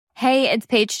Hey, it's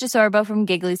Paige DeSorbo from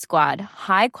Giggly Squad.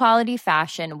 High quality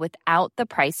fashion without the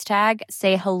price tag.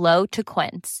 Say hello to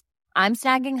Quince. I'm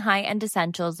snagging high-end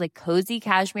essentials like cozy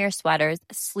cashmere sweaters,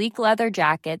 sleek leather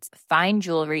jackets, fine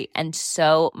jewelry, and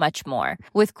so much more.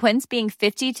 With Quince being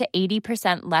 50 to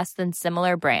 80% less than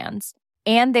similar brands.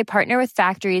 And they partner with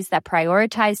factories that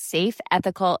prioritize safe,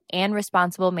 ethical, and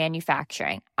responsible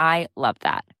manufacturing. I love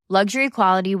that. Luxury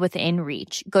quality within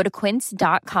reach. Go to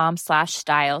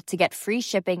quince.com/style to get free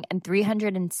shipping and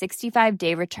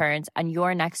 365-day returns on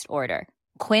your next order.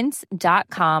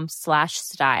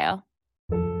 Quince.com/style.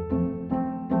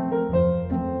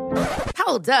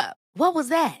 Hold up. What was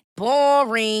that?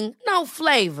 Boring. No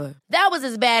flavor. That was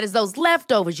as bad as those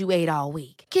leftovers you ate all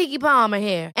week. Keke Palmer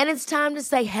here. And it's time to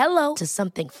say hello to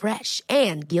something fresh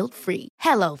and guilt-free.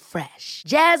 Hello Fresh.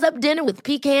 Jazz up dinner with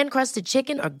pecan-crusted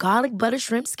chicken or garlic butter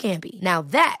shrimp scampi. Now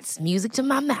that's music to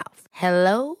my mouth.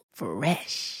 Hello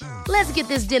Fresh. Let's get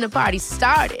this dinner party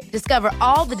started. Discover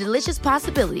all the delicious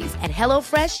possibilities at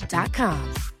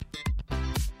hellofresh.com.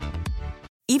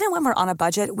 Even when we're on a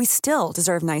budget, we still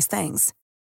deserve nice things.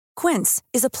 Quince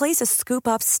is a place to scoop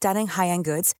up stunning high-end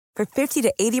goods for 50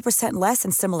 to 80% less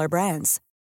than similar brands.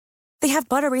 They have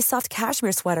buttery soft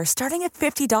cashmere sweaters starting at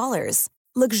 $50,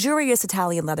 luxurious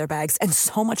Italian leather bags, and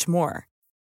so much more.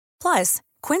 Plus,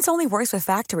 Quince only works with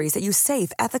factories that use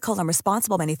safe, ethical, and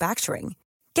responsible manufacturing.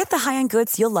 Get the high-end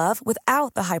goods you'll love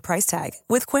without the high price tag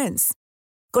with Quince.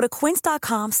 Go to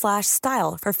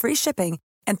quince.com/style for free shipping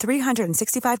and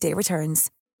 365-day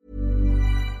returns.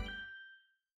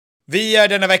 Vi är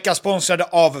denna vecka sponsrade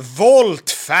av Volt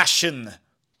Fashion.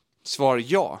 Svar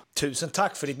ja. Tusen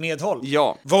tack för ditt medhåll.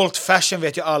 Ja. Volt Fashion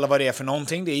vet ju alla vad det är för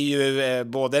någonting. Det är ju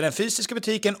både den fysiska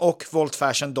butiken och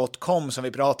voltfashion.com som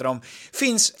vi pratar om.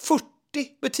 Finns 40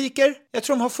 butiker. Jag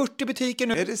tror de har 40 butiker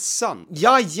nu. Är det sant?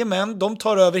 Jajamän, de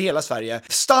tar över hela Sverige.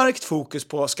 Starkt fokus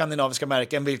på skandinaviska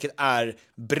märken, vilket är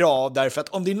bra. Därför att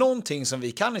om det är någonting som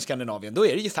vi kan i Skandinavien, då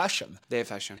är det ju fashion. Det är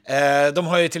fashion. De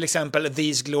har ju till exempel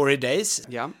These Glory Days,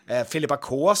 Ja. Filippa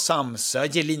K, Samsö,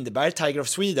 J. Lindeberg, Tiger of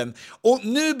Sweden. Och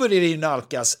nu börjar det ju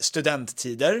nalkas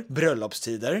studenttider,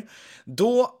 bröllopstider.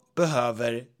 Då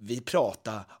behöver vi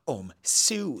prata om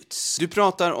Suits. Du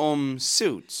pratar om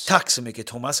Suits. Tack så mycket,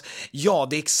 Thomas. Ja,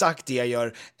 det är exakt det jag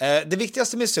gör. Det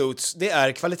viktigaste med Suits, det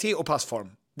är kvalitet och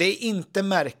passform. Det är inte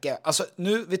märke. Alltså,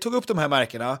 vi tog upp de här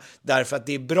märkena därför att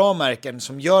det är bra märken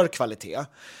som gör kvalitet.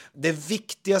 Det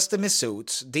viktigaste med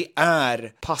Suits, det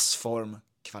är passform,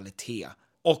 kvalitet.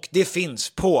 Och det finns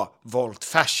på Volt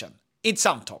Fashion. Inte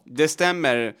samtal. Det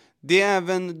stämmer. Det är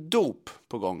även dop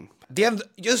på gång.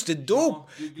 Just det, dop.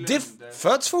 Det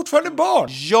föds fortfarande barn.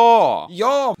 Ja!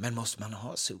 Ja, men måste man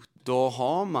ha Suits? Då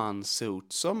har man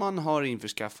Suits som man har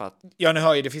införskaffat. Ja, ni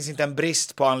hör ju, det finns inte en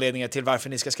brist på anledningar till varför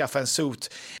ni ska skaffa en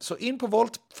suit. Så in på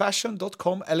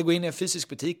voltfashion.com eller gå in i en fysisk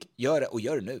butik. Gör det, och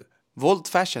gör det nu. Volt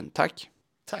Fashion, tack.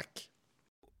 Tack.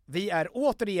 Vi är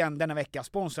återigen denna vecka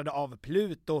sponsrade av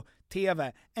Pluto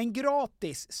TV, en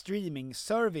gratis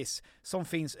streaming-service som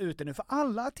finns ute nu för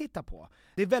alla att titta på.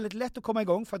 Det är väldigt lätt att komma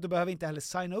igång för att du behöver inte heller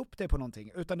signa upp dig på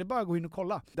någonting, utan det är bara att gå in och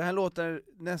kolla. Det här låter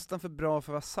nästan för bra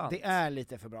för att vara sant. Det är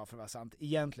lite för bra för att vara sant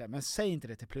egentligen, men säg inte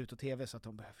det till Pluto TV så att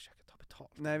de behöver försöka ta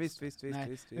betalt. Nej, visst.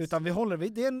 Utan vi håller,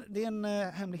 det är en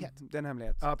hemlighet. Det är en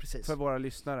hemlighet. Ja, precis. För våra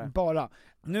lyssnare. Bara.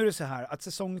 Nu är det så här att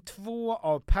säsong 2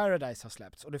 av Paradise har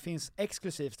släppts och det finns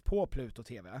exklusivt på Pluto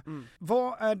TV.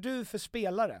 Vad är du för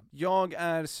spelare? Jag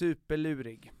är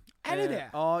superlurig. Är det det?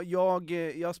 Ja,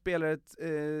 jag spelar ett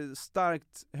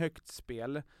starkt, högt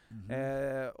spel.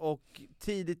 Och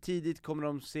tidigt kommer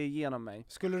de se igenom mig.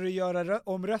 Skulle du göra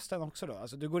om rösten också då?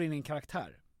 Alltså du går in i en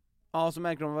karaktär? Ja, så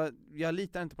märker de, jag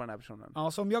litar inte på den här personen.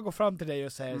 Ja, så om jag går fram till dig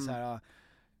och säger så här: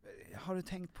 har du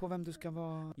tänkt på vem du ska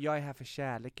vara? Jag är här för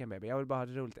kärleken, baby. Jag vill bara ha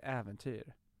ett roligt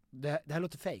äventyr. Det här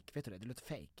låter fake, vet du det? Det låter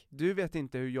fake. Du vet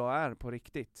inte hur jag är på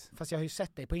riktigt. Fast jag har ju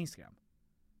sett dig på Instagram.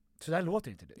 Så där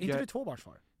låter inte du. Inte du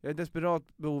tvåbarnsfar? Jag är i desperat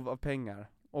behov av pengar.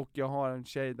 Och jag har en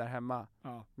tjej där hemma.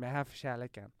 Ja. Men jag är här för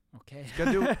kärleken. Okej.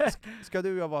 Ska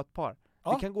du och jag vara ett par?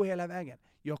 Ja. Vi kan gå hela vägen.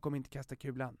 Jag kommer inte kasta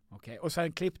kulan. Okej. Och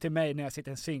sen klipp till mig när jag sitter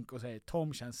i en synk och säger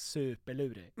Tom känns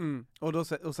superlurig.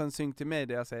 Och sen synk till mig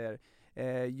där jag säger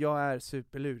jag är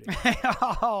superlurig.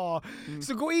 Ja.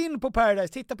 Så gå in på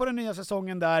Paradise, titta på den nya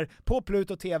säsongen där på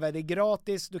Pluto TV, det är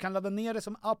gratis, du kan ladda ner det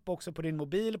som app också på din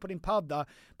mobil, på din padda,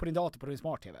 på din dator, på din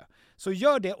smart-tv. Så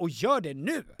gör det, och gör det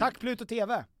nu! Tack Pluto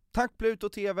TV! Tack Pluto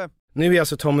TV! Nu är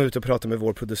alltså Tom ute och pratar med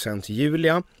vår producent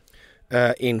Julia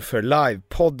inför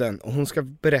livepodden, och hon ska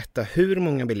berätta hur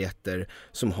många biljetter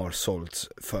som har sålts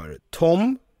för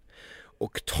Tom.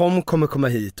 Och Tom kommer komma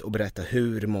hit och berätta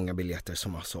hur många biljetter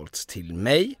som har sålts till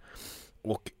mig.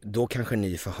 Och då kanske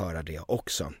ni får höra det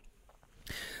också.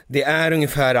 Det är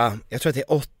ungefär, jag tror att det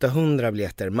är 800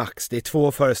 biljetter max. Det är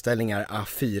 2 föreställningar av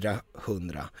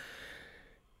 400.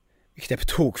 Vilket är på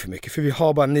tok för mycket, för vi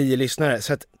har bara 9 lyssnare.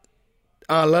 Så att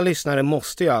alla lyssnare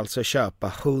måste ju alltså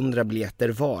köpa 100 biljetter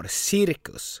var.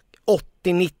 Cirkus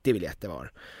 80-90 biljetter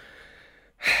var.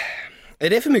 Är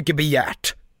det för mycket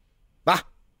begärt? Va?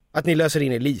 Att ni löser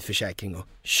in er livförsäkring och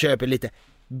köper lite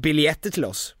biljetter till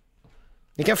oss.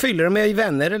 Ni kan fylla dem med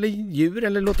vänner eller djur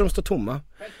eller låta dem stå tomma.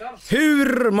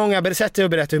 Hur många biljetter?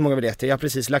 Berätta hur många biljetter. Jag har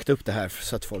precis lagt upp det här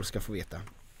så att folk ska få veta.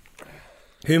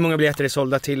 Hur många biljetter är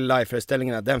sålda till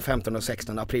liveföreställningarna den 15 och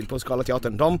 16 april på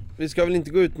Scalateatern? Vi ska väl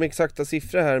inte gå ut med exakta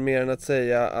siffror här mer än att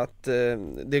säga att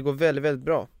det går väldigt, väldigt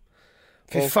bra.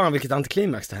 Fy fan vilket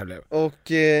antiklimax det här blev.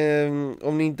 Och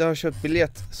om ni inte har köpt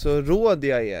biljett så råder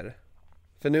jag er,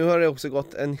 för nu har det också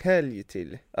gått en helg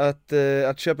till,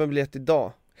 att köpa en biljett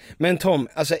idag. Men Tom,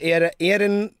 alltså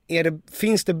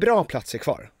finns det bra platser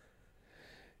kvar?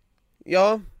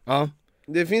 Ja,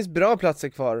 det finns bra platser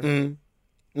kvar.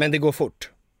 Men det går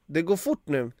fort. Det går fort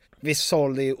nu. Vi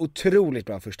sålde ju otroligt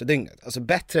bra första dygnet. Alltså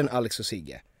bättre än Alex och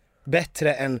Sigge.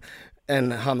 Bättre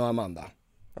än Hanna och Amanda.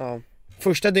 Ja.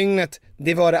 Första dygnet,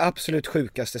 det var det absolut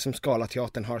sjukaste som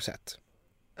Scalateatern har sett.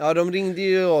 Ja, de ringde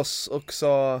ju oss och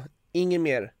sa inget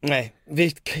mer. Nej,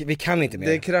 vi kan inte mer.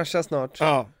 Det kraschar snart.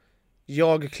 Ja.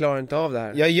 Jag klarar inte av det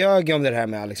här. Jag ljög om det här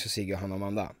med Alex och Sigge och Hanna och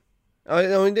Amanda. Ja,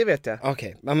 det vet jag.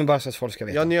 Okej, men bara så att folk ska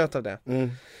veta. Jag njöt av det.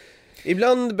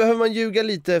 Ibland behöver man ljuga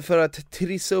lite för att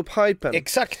trissa upp hypen.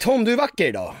 Exakt, Tom, du är vacker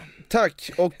idag.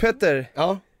 Tack, och Petter,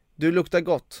 du luktar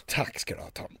gott. Tack ska du ha,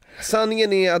 Tom.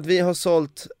 Sanningen är att vi har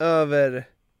sålt över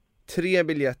 3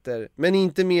 biljetter, men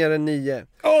inte mer än 9.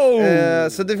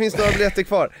 Så det finns några biljetter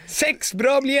kvar. 6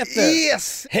 bra biljetter!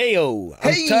 Yes! Heyo,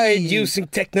 I'm tired using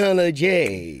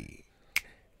technology.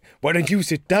 Why don't you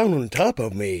sit down on top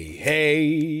of me?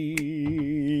 Hey,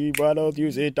 why don't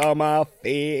you sit on my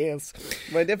face?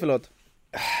 Vad är det för låt?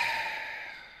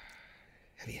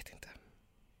 Jag vet inte.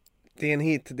 Det är en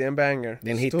hit, det är en banger. Det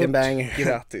är en hit, en banger.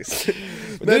 Grattis.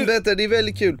 Men Petter, det är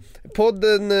väldigt kul.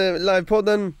 Podden,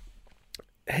 livepodden.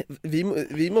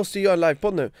 Vi måste ju göra en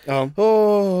livepodd nu. Ja.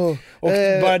 Och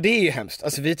bara det är ju hemskt.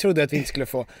 Alltså vi trodde att vi inte skulle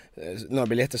få några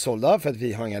biljetter sålda för att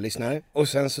vi har inga lyssnare. Och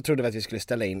sen så trodde vi att vi skulle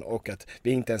ställa in och att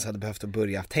vi inte ens hade behövt att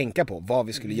börja tänka på vad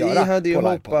vi skulle göra. Vi hade ju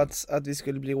hoppats att vi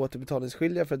skulle bli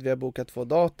återbetalningsskyldiga för att vi har bokat 2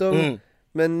 datum.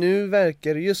 Men nu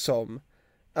verkar det ju som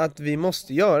att vi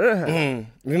måste göra det här.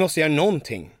 Vi måste göra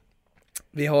någonting.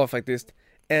 Vi har faktiskt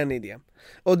en idé.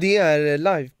 Och det är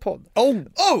livepodd.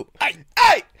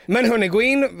 Aj! Men hörni, gå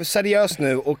in seriöst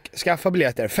nu och skaffa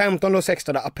biljetter 15 och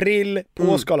 16 april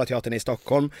på Scalateatern i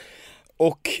Stockholm.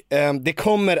 Och det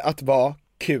kommer att vara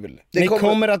kul. Ni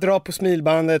kommer att dra på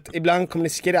smilbandet. Ibland kommer ni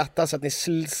skratta så att ni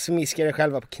smiskar er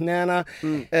själva på knäna.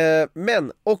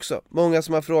 Men också, många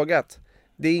som har frågat,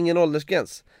 det är ingen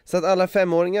åldersgräns. Så att alla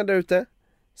 5-åringar där ute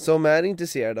som är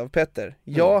intresserade av Petter,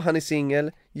 han är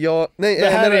singel.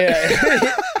 Det här är...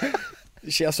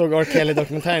 Jag såg R.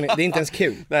 Kelly-dokumentären, det är inte ens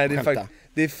kul. Nej, det är faktiskt,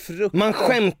 det är fruktansvärt. Man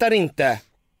skämtar inte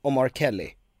om R. Kelly.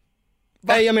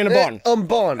 Nej, jag menar barn. Om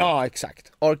barn? Ja,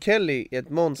 exakt. R. Kelly är ett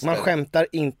monster. Man skämtar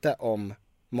inte om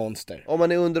monster. Om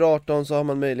man är under 18 så har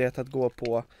man möjlighet att gå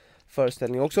på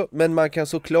föreställning också. Men man kan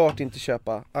såklart inte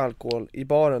köpa alkohol i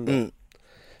baren då.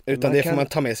 Utan det får man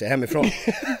ta med sig hemifrån.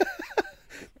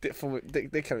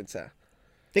 Det kan vi inte säga.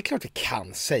 Det är klart vi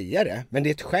kan säga det, men det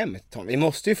är ett skämt, Tom. Vi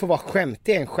måste ju få vara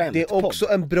skämtiga i en skämtpodd. Det är också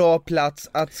en bra plats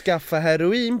att skaffa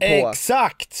heroin på.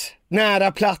 Exakt!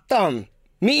 Nära plattan.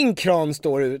 Min kran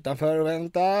står utanför och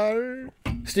väntar.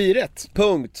 Styret.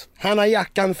 Punkt. Han har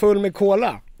jackan full med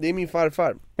cola. Det är min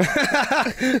farfar.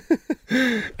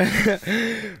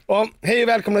 Och hej och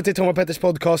välkomna till Tom och Petters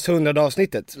podcast 100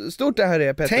 avsnittet. Stort det här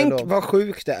är, Petter. Tänk vad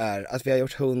sjukt det är att vi har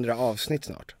gjort 100 avsnitt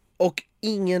snart. Och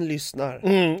ingen lyssnar.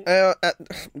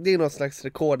 Det är något slags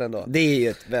rekord ändå. Det är ju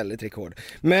ett väldigt rekord.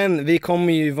 Men vi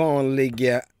kommer ju i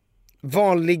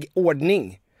vanlig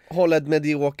ordning hålla ett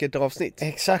mediokert avsnitt.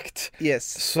 Exakt.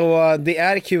 Yes. Så det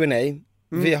är Q&A.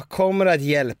 Vi kommer att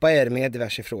hjälpa er med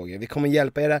diverse frågor. Vi kommer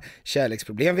hjälpa era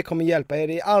kärleksproblem. Vi kommer hjälpa er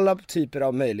i alla typer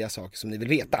av möjliga saker som ni vill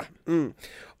veta.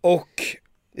 Och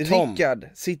Tom. Rickard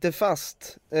sitter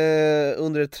fast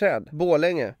under ett träd,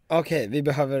 Borlänge. Okej,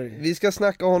 vi ska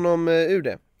snacka honom ur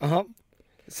det. Aha.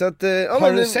 Så att,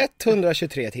 har du sett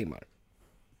 123 timmar?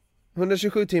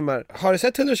 127 timmar. Har du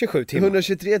sett 127 timmar?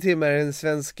 123 timmar är en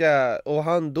svenska, och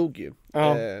han dog ju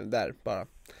där bara.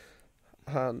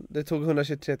 Det tog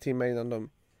 123 timmar innan de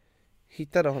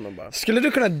hittade honom bara. Skulle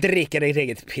du kunna dricka dig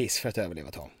eget piss för att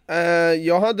överleva, Tom?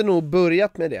 Jag hade nog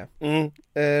börjat med det.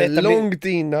 Långt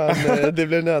innan det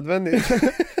blev nödvändigt.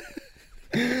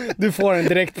 Du får den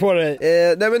direkt på dig.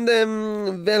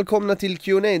 Välkomna till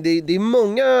Q&A. Det är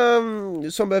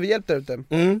många som behöver hjälp där ute.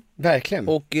 Verkligen.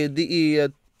 Och det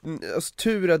är alltså,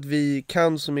 tur att vi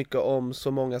kan så mycket om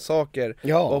så många saker.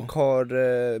 Ja. Och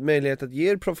har möjlighet att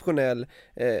ge er professionell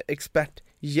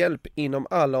experthjälp inom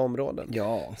alla områden.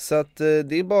 Ja. Så att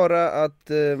det är bara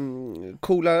att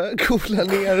coola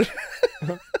ner.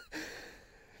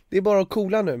 Det är bara att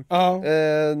coola nu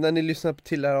när ni lyssnar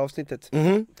till det här avsnittet.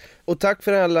 Och tack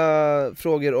för alla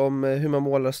frågor om hur man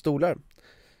målar stolar.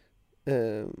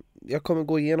 Jag kommer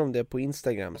gå igenom det på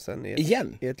Instagram sen.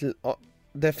 Igen? Ja,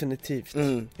 definitivt.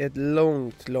 Ett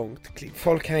långt klipp.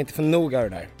 Folk kan inte få nog av det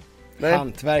där. Nej.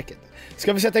 Hantverket.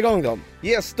 Ska vi sätta igång dem?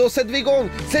 Yes, då sätter vi igång.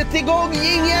 Sätt igång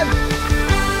jingeln!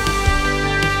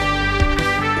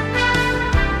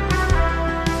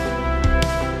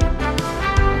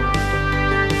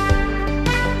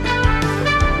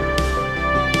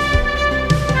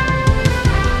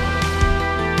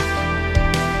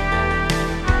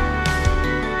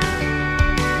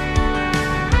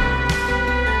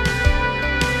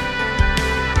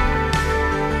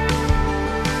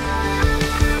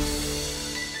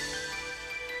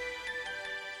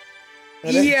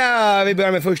 Ja, vi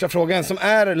börjar med första frågan som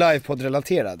är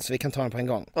livepodd-relaterad, så vi kan ta den på en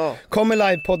gång. Kommer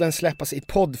livepodden släppas i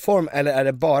poddform eller är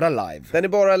det bara live? Den är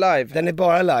bara live. Den är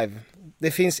bara live.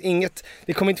 Det finns inget,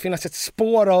 det kommer inte finnas ett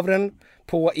spår av den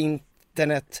på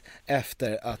internet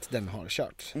efter att den har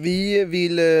kört. Vi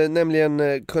vill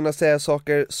nämligen kunna säga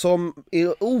saker som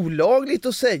är olagligt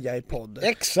att säga i podd.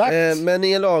 Exakt. Men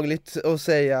är lagligt att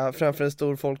säga framför en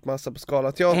stor folkmassa på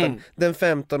Scalateatern den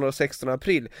 15 och 16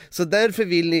 april. Så därför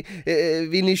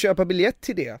vill ni köpa biljett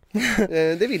till det.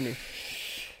 Det vill ni.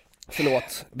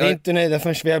 Förlåt. Vi är inte nöjda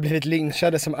förrän vi har blivit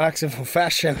lynchade som Axel von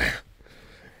Fashion.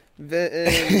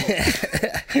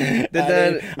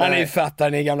 Ni fattar,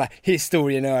 ni gamla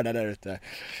historienördar där ute.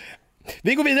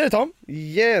 Vi går vidare, Tom.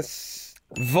 Yes.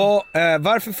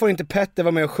 Varför får inte Petter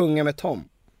vara med och sjunga med Tom?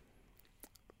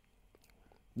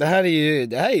 Det här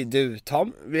är ju du,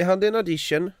 Tom. Vi hade en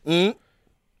audition.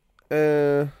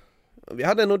 Vi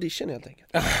hade en audition helt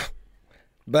enkelt.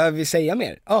 Behöver vi säga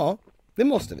mer? Ja, det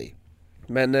måste vi.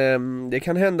 Men det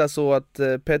kan hända så att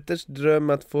Petters dröm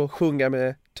att få sjunga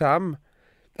med Tam,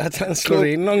 att den slår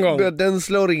in någon gång. Den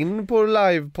slår in på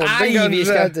livepodden. Nej, vi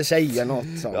ska inte säga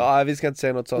något sånt. Ja, vi ska inte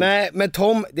säga något sånt. Nej, men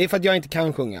Tom, det är för att jag inte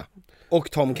kan sjunga.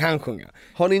 Och Tom kan sjunga.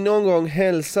 Har ni någon gång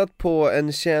hälsat på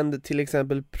en känd, till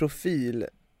exempel profil,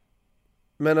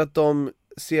 men att de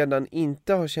sedan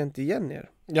inte har känt igen er?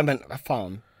 Ja, men vad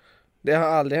fan. Det har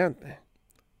aldrig hänt mig.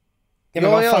 Ja,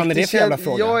 men vad fan är det för jävla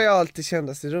fråga? Jag är alltid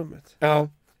kändast i rummet. Ja.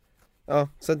 Ja,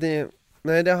 så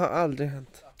nej, det har aldrig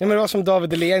hänt. Ja, men det var som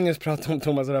David Hellenius pratade om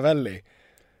Thomas Ravelli.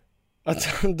 Att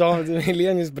David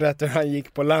Hellenius berättade hur han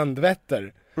gick på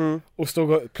Landvetter och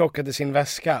stod och plockade sin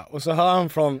väska. Och så hör han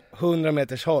från 100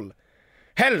 meters håll: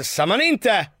 hälsar man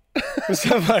inte? Och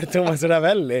så var det Thomas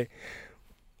Ravelli.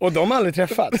 Och de har aldrig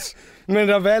träffats. Men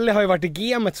Ravelli har ju varit i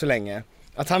gamet så länge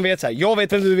att han vet så här: jag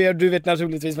vet vem du är, du vet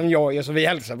naturligtvis vem jag är, så vi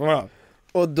hälsar på varandra.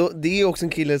 Och det är också en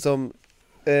kille som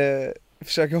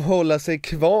försöker hålla sig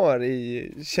kvar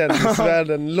i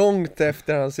kändisvärlden långt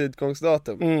efter hans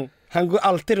utgångsdatum. Han går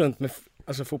alltid runt med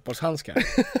fotbollshandskar.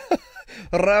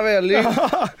 Ravelli,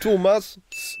 Thomas.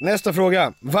 Nästa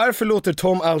fråga. Varför låter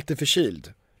Tom alltid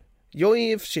förkyld? Jag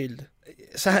är förkyld.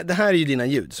 Så här, det här är ju dina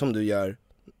ljud som du gör.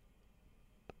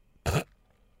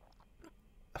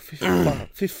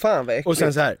 Fy fan vad äckligt. Och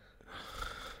sen så här.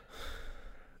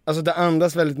 Alltså det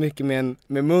andas väldigt mycket med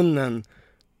munnen.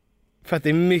 För att det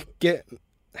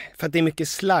är mycket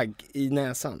slagg i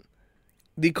näsan.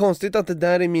 Det är konstigt att det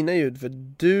där är mina ljud. För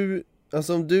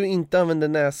om du inte använder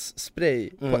nässpray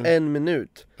på 1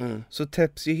 minut så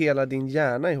täpps ju hela din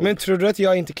hjärna ihop. Men tror du att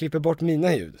jag inte klipper bort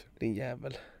mina ljud? Din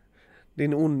jävel.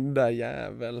 Din onda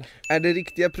jävel. Är det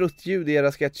riktiga pruttljud i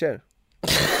era sketcher?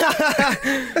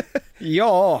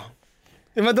 Ja.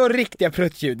 Men då riktiga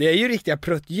pruttljud? Det är ju riktiga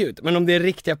pruttljud. Men om det är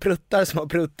riktiga pruttar som har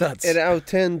pruttats. Är det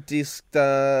autentiska?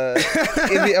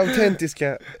 Är vi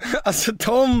autentiska? Alltså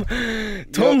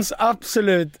Toms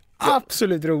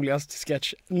absolut roligaste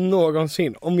sketch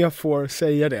någonsin, om jag får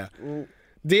säga det.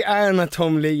 Det är när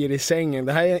Tom ligger i sängen.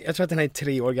 Det här jag tror att den här är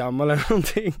 3 år gammal eller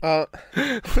någonting. Ja.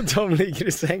 Och Tom ligger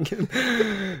i sängen.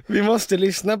 Vi måste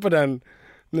lyssna på den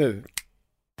nu.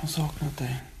 Jag har saknat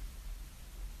dig.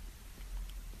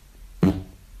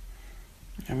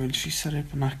 Jag vill kyssa dig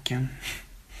på nacken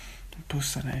och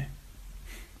pussa dig.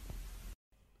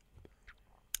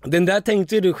 Den där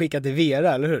tänkte du skicka till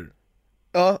Vera, eller hur?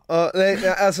 Ja, nej,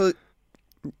 alltså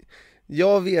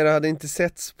Jag och Vera hade inte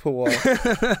setts på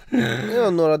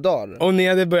några dagar. Och ni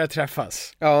hade börjat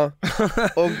träffas. Ja,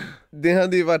 och det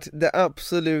hade ju varit det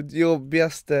absolut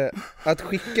jobbigaste att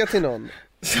skicka till någon.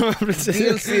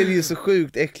 Dels är det ju så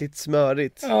sjukt äckligt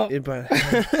smörigt i början.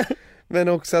 Men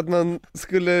också att man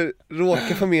skulle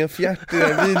råka få med en fjärt i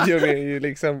den videon är ju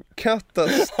liksom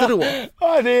katastrof.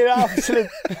 Ja, det är det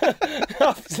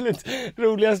absolut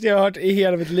roligaste jag har hört i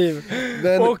hela mitt liv.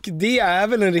 Men, och det är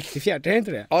väl en riktig fjärt, är det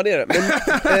inte det? Ja, det är det.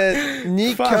 Men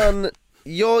ni kan,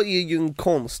 jag är ju en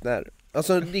konstnär.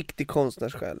 Alltså en riktig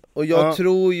konstnärssjäl. Och jag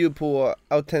tror ju på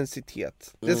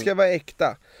autenticitet. Det ska vara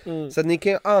äkta. Så att ni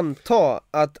kan ju anta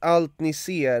att allt ni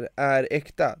ser är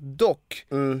äkta. Dock,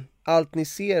 allt ni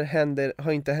ser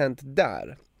har inte hänt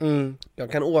där.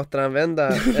 Jag kan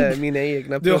återanvända mina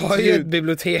egna Du har ju ett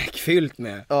bibliotek fyllt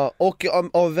med. Ja, och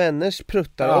av vänners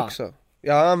pruttar också.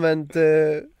 Jag har använt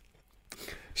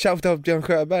shoutout Björn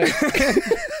Sjöberg.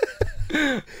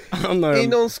 I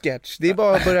någon sketch, det är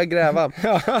bara att börja gräva.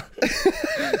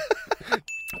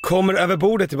 Kommer över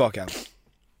bordet tillbaka?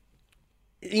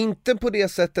 Inte på det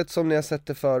sättet som ni har sett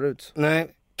det förut. Nej,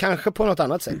 kanske på något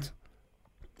annat sätt.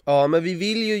 Ja, men vi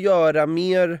vill ju göra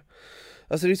mer.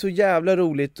 Alltså det är så jävla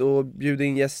roligt att bjuda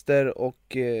in gäster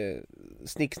och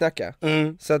snicksnacka.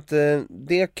 Så att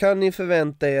det kan ni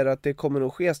förvänta er att det kommer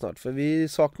att ske snart. För vi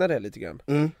saknar det lite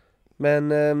grann.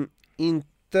 Men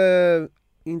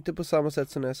inte på samma sätt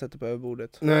som när jag sätter på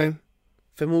överbordet. Nej.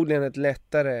 Förmodligen ett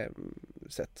lättare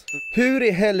sätt. Hur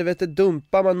i helvete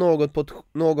dumpar man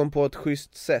någon på ett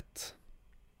schysst sätt?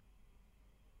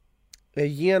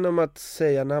 Genom att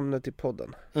säga namnet i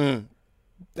podden.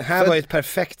 Det här var ett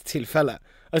perfekt tillfälle.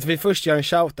 Att vi först gör en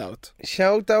shoutout.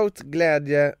 Shoutout,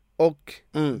 glädje och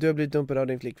du har blivit dumpad av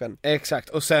din flickvän. Exakt,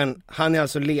 och sen, han är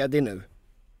alltså ledig nu.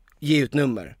 Ge ut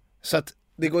nummer. Så att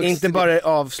det går inte bara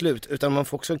avslut, utan man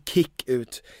får också en kick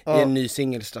ut i en ny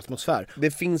singelstratmosfär.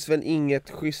 Det finns väl inget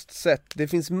schysst sätt. Det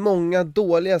finns många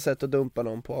dåliga sätt att dumpa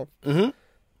någon på.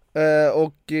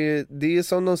 Och det är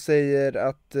som de säger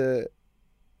att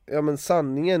men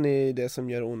sanningen är det som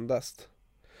gör ondast.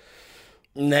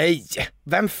 Nej,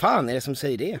 vem fan är det som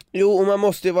säger det? Jo, och man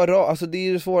måste ju vara alltså det är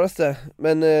ju det svåraste.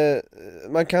 Men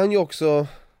man kan ju också...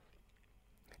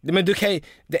 Men du kan ju,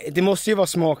 det måste ju vara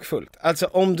smakfullt. Alltså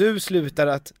om du slutar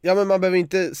att... Ja, men man behöver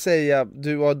inte säga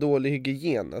du har dålig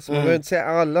hygien. Alltså man behöver inte säga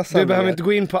alla sanningar. Du behöver inte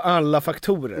gå in på alla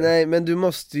faktorer. Nej, men du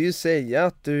måste ju säga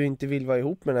att du inte vill vara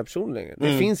ihop med den här personen längre.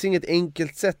 Det finns inget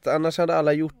enkelt sätt, annars hade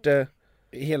alla gjort det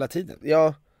hela tiden.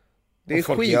 Ja. Det är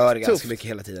folk skittufft. gör ganska mycket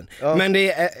hela tiden. Men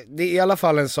det är i alla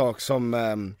fall en sak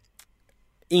som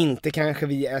inte kanske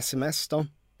via sms då.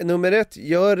 Nummer 1,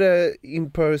 gör det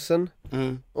in person.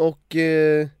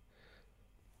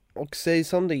 Och säg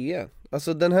som det är.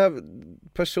 Alltså den här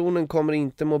personen kommer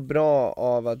inte må bra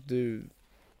av att du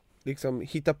liksom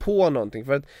hittar på någonting.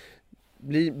 För att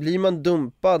blir man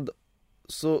dumpad,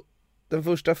 så den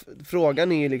första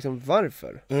frågan är liksom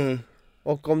varför.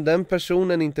 Och om den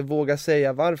personen inte vågar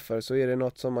säga varför, så är det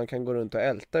något som man kan gå runt och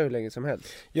älta hur länge som helst.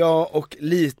 Ja, och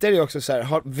lite är det också så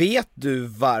här, vet du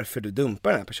varför du dumpar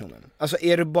den här personen? Alltså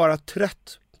är du bara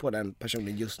trött på den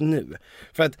personen just nu?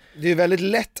 För att det är väldigt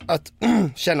lätt att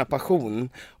känna passion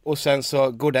och sen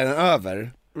så går den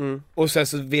över och sen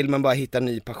så vill man bara hitta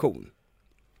ny passion.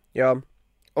 Ja.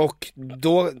 Och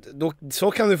då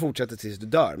så kan du fortsätta tills du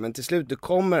dör, men till slut du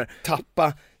kommer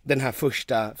tappa den här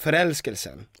första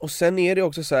förälskelsen. Och sen är det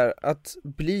också så här, att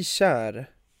bli kär,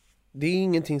 det är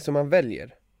ingenting som man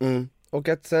väljer. Och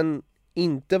att sen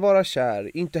inte vara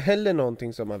kär, inte heller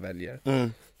någonting som man väljer.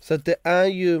 Så att det är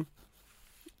ju,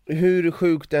 hur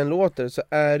sjukt den låter, så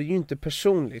är det ju inte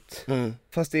personligt.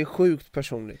 Fast det är sjukt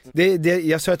personligt.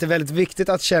 Jag tror att det är väldigt viktigt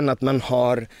att känna att man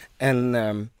har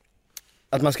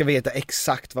att man ska veta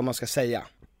exakt vad man ska säga.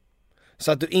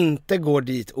 Så att du inte går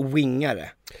dit och wingar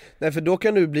det. Nej, för då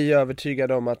kan du bli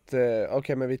övertygad om att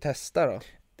okej, men vi testar då.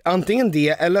 Antingen det,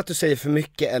 eller att du säger för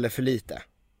mycket eller för lite.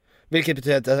 Vilket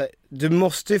betyder att du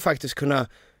måste ju faktiskt kunna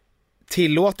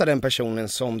tillåta den personen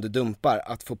som du dumpar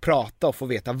att få prata och få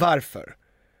veta varför.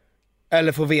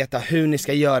 Eller få veta hur ni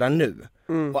ska göra nu.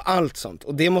 Och allt sånt.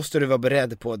 Och det måste du vara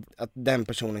beredd på att den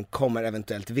personen kommer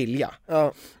eventuellt vilja.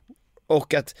 Ja.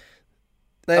 Och att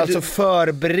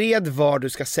förbered vad du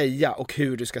ska säga och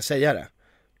hur du ska säga det.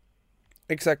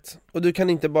 Exakt. Och du kan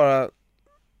inte bara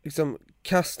liksom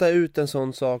kasta ut en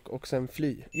sån sak och sen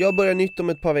fly. Jag börjar nytt om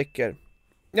ett par veckor.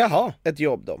 Jaha. Ett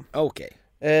jobb då. Okej.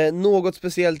 Något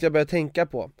speciellt jag börjar tänka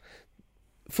på.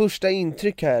 Första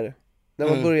intryck här när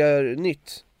man börjar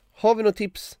nytt. Har vi något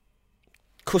tips?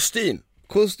 Kostym,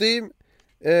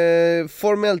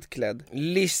 formellt klädd.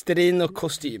 Listerin och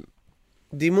kostym.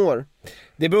 Dimor.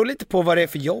 Det beror lite på vad det är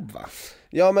för jobb, va?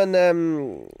 Ja men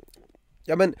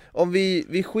om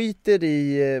vi skiter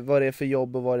i vad det är för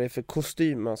jobb och vad det är för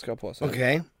kostym man ska ha på sig.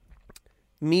 Okej.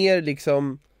 Mer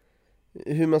liksom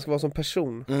hur man ska vara som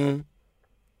person.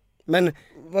 Men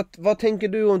vad tänker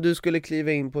du om du skulle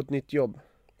kliva in på ett nytt jobb?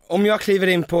 om jag kliver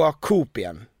in på Coop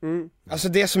igen, alltså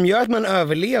det som gör att man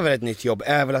överlever ett nytt jobb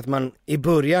är väl att man i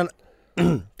början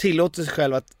tillåter sig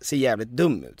själv att se jävligt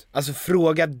dum ut. Alltså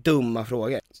fråga dumma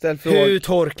frågor. Ställ frågor. Hur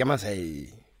torkar man sig?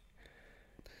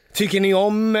 Tycker ni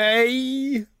om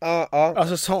mig? Ja.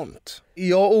 Alltså sånt.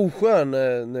 Jag är oskön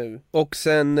nu. Och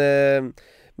sen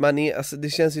man är, alltså det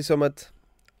känns ju som att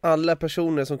alla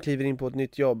personer som kliver in på ett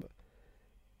nytt jobb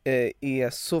är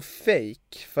så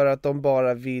fake för att de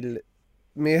bara vill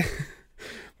med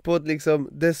på ett liksom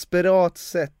desperat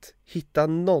sätt hitta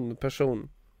någon person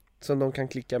som de kan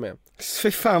klicka med.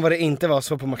 För fan vad det inte var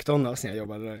så på McDonalds när jag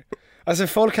jobbade där. Alltså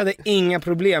folk hade inga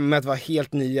problem med att vara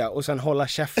helt nya och sen hålla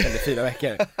käften i 4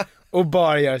 veckor och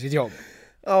bara göra sitt jobb.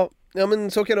 Ja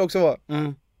men så kan det också vara.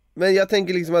 Men jag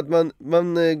tänker liksom att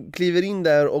man kliver in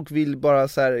där och vill bara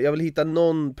så här, jag vill hitta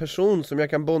någon person som jag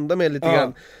kan bonda med lite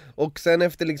grann. Och sen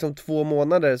efter liksom 2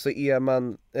 månader så är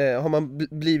man, har man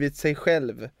blivit sig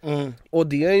själv. Och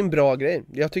det är en bra grej.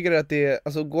 Jag tycker att det,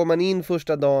 alltså går man in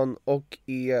första dagen och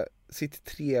är sitt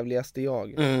trevligaste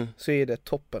jag, så är det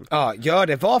toppen. Ja, gör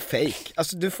det, var fake.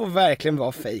 Alltså du får verkligen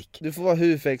vara fake. Du får vara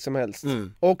hur fake som helst.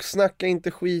 Och snacka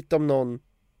inte skit om någon.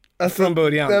 Alltså, från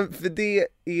början. För det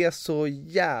är så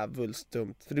jävligt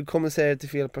dumt. För du kommer säga det till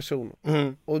fel person.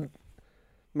 Och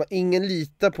ingen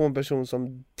litar på en person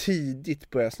som tidigt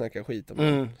börjar snacka skit om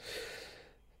det.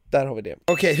 Där har vi det.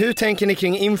 Okej, hur tänker ni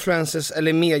kring influencers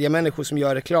eller mediamänniskor som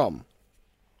gör reklam?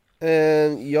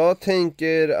 Jag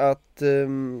tänker att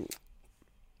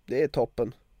det är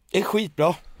toppen. Det är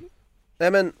skitbra.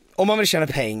 Nej men om man vill tjäna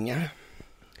pengar.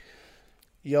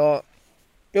 Ja,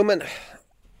 jo men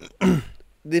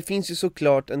det finns ju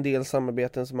såklart en del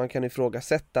samarbeten som man kan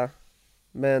ifrågasätta.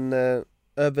 Men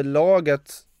överlag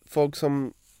att folk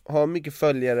som har mycket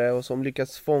följare och som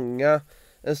lyckas fånga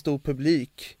en stor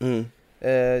publik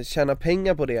tjäna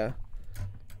pengar på det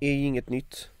är ju inget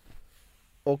nytt.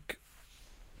 Och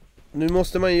nu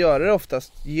måste man göra det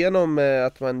oftast genom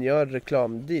att man gör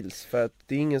reklamdeals, för att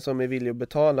det är ingen som är villig att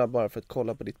betala bara för att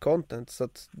kolla på ditt content, så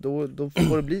att då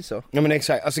får det bli så. Ja men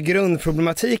exakt, alltså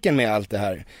grundproblematiken med allt det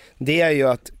här, det är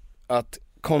ju att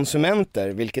konsumenter,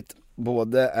 vilket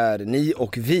både är ni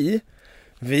och vi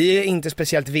är inte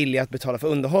speciellt villiga att betala för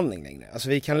underhållning längre. Alltså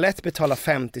vi kan lätt betala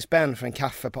 50 spänn för en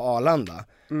kaffe på Arlanda,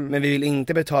 men vi vill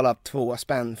inte betala 2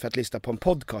 spänn för att lyssna på en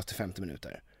podcast i 50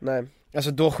 minuter. Nej.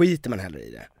 Alltså då skiter man hellre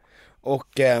i det. Och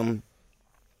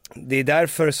det är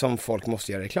därför som folk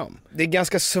måste göra reklam. Det är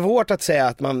ganska svårt att säga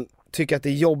att man tycker att det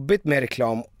är jobbigt med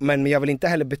reklam, men jag vill inte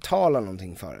heller betala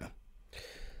någonting för det.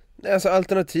 Nej, alltså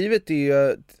alternativet är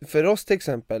ju för oss till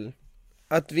exempel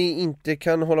att vi inte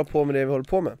kan hålla på med det vi håller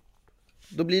på med.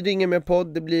 Då blir det ingen mer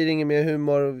podd, det blir ingen mer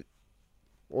humor,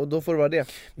 och då får det vara det.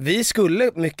 Vi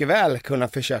skulle mycket väl kunna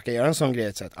försöka göra en sån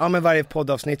grej, så att ja, men varje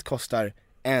poddavsnitt kostar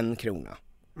 1 krona.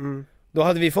 Då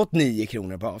hade vi fått 9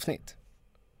 kronor på avsnitt.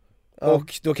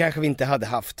 Och då kanske vi inte hade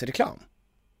haft reklam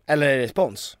eller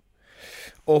respons.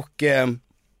 Och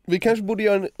vi kanske borde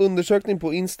göra en undersökning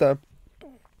på Insta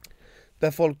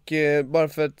där folk, bara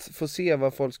för att få se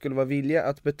vad folk skulle vara villiga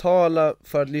att betala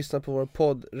för att lyssna på vår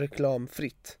podd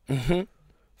reklamfritt.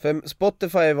 För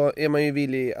Spotify är man ju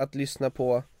villig att lyssna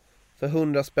på för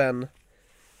 100 spänn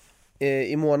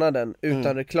i månaden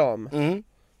utan reklam.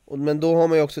 Men då har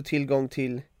man ju också tillgång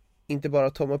till inte bara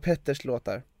Tom och Petters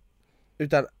låtar,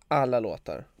 utan alla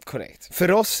låtar. Korrekt.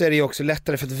 För oss är det ju också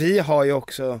lättare, för att vi har ju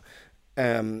också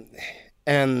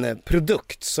en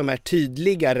produkt som är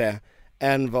tydligare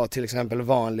än vad till exempel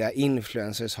vanliga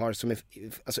influencers har, som är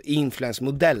alltså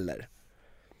influensmodeller.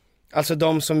 Alltså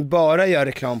de som bara gör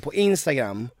reklam på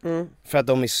Instagram för att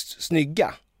de är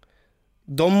snygga.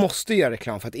 De måste göra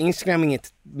reklam för att Instagram är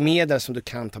inget medel som du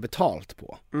kan ta betalt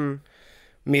på.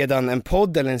 Medan en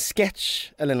podd eller en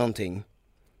sketch eller någonting,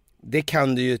 det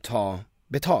kan du ju ta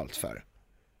betalt för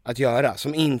att göra,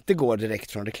 som inte går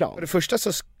direkt från reklam. För det första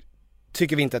så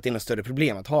tycker vi inte att det är något större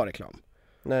problem att ha reklam.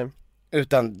 Nej.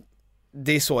 Utan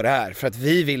det är så det är, för att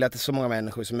vi vill att så många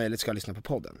människor som möjligt ska lyssna på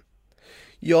podden.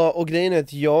 Ja, och grejen är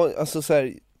att alltså så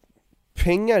här,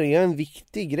 pengar är en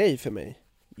viktig grej för mig.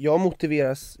 Jag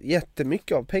motiveras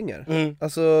jättemycket av pengar.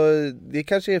 Alltså det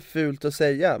kanske är fult att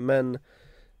säga, men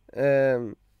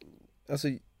alltså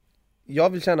jag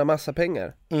vill tjäna massa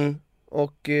pengar.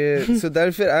 Och så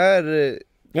därför är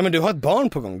ja, men du har ett barn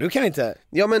på gång, du kan inte.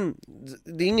 Ja, men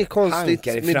det är inget konstigt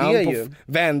med det ju.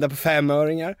 Vända på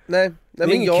 5-öringar. Nej, Nej, Det är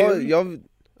men inget jag,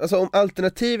 alltså om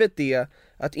alternativet är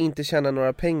att inte tjäna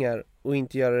några pengar och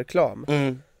inte göra reklam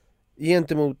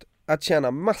gentemot att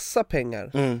tjäna massa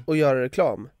pengar och göra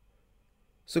reklam,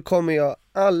 så kommer jag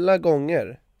alla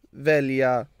gånger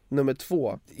välja nummer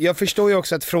 2. Jag förstår ju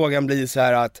också att frågan blir så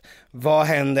här att vad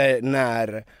händer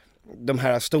när de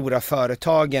här stora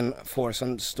företagen får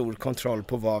så stor kontroll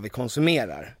på vad vi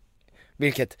konsumerar?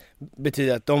 Vilket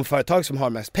betyder att de företag som har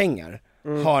mest pengar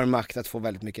har makt att få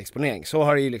väldigt mycket exponering. Så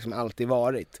har det ju liksom alltid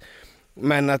varit.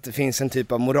 Men att det finns en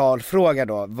typ av moralfråga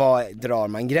då, vad drar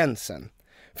man gränsen?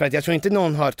 För att jag tror inte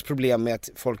någon har ett problem med att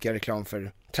folk gör reklam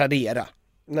för Tradera.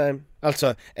 Nej.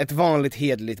 Alltså ett vanligt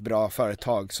hederligt bra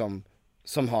företag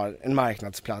som har en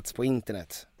marknadsplats på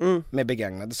internet med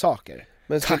begagnade saker.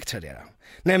 Men Tack Tradera.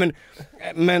 Nej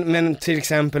men till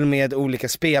exempel med olika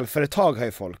spelföretag har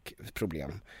ju folk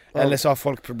problem. Eller så har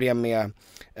folk problem med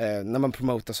när man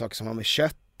promotar saker som har med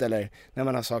kött, eller när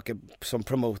man har saker som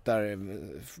promotar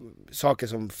saker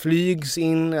som flygs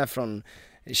in från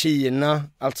Kina.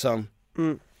 Alltså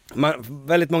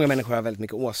väldigt många människor har väldigt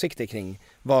mycket åsikter kring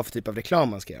vad för typ av reklam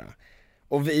man ska göra.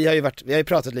 Och vi har ju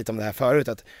pratat lite om det här förut,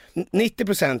 att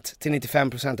 90% till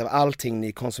 95% av allting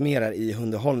ni konsumerar i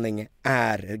underhållning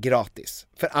är gratis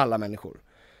för alla människor.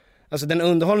 Alltså den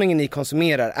underhållningen ni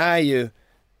konsumerar är ju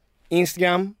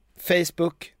Instagram,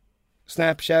 Facebook,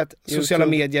 Snapchat, sociala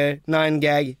medier,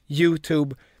 9gag,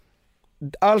 YouTube.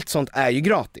 Allt sånt är ju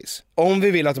gratis. Om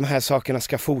vi vill att de här sakerna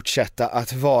ska fortsätta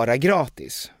att vara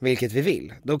gratis, vilket vi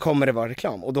vill, då kommer det vara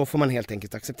reklam. Och då får man helt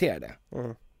enkelt acceptera det.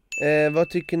 Vad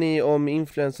tycker ni om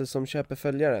influencers som köper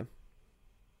följare?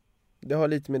 Det har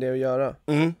lite med det att göra.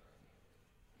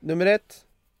 Nummer 1,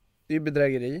 det är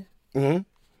bedrägeri.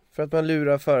 För att man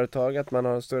lurar företag att man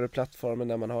har en större plattform än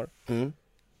den man har.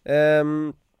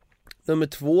 Nummer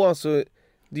 2, alltså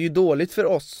det är ju dåligt för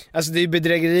oss. Alltså det är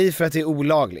bedrägeri för att det är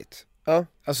olagligt. Ja.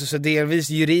 Alltså så delvis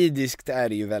juridiskt är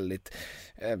det ju väldigt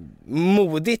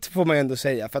modigt får man ju ändå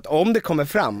säga. För att om det kommer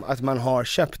fram att man har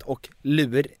köpt och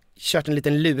kört en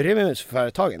liten lurig med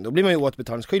företagen, då blir man ju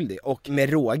återbetalningsskyldig och med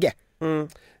råge.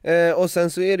 Och sen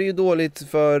så är det ju dåligt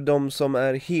för de som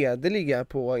är hederliga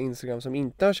på Instagram som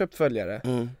inte har köpt följare.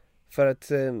 För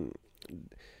att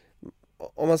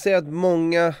om man säger att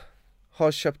många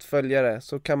har köpt följare,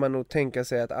 så kan man nog tänka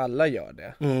sig att alla gör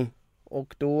det.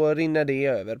 Och då rinner det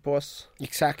över på oss.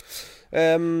 Exakt.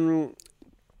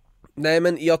 Nej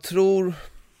men jag tror,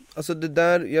 alltså det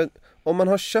där, om man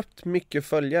har köpt mycket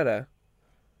följare,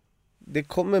 det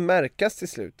kommer märkas till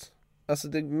slut. Alltså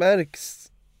det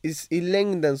märks i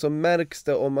längden, så märks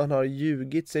det om man har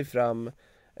ljugit sig fram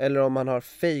eller om man har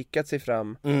fejkat sig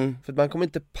fram. För att man kommer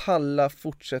inte palla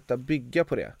fortsätta bygga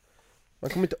på det. Man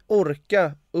kommer inte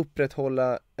orka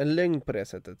upprätthålla en lögn på det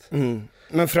sättet.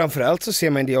 Men framförallt så ser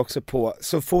man det också på,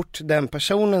 så fort den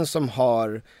personen som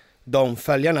har de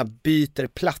följarna byter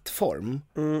plattform,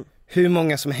 hur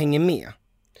många som hänger med.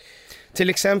 Till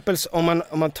exempel om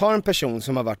man tar en person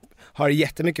som har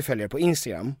jättemycket följare på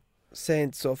Instagram. Säg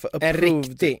inte så, för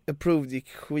approved gick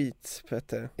skit,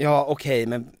 Petter. Ja okej,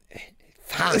 men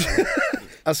fan.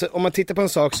 Alltså om man tittar på en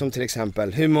sak som till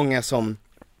exempel hur många som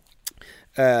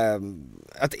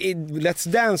att Let's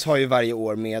Dance har ju varje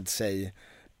år med sig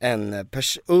en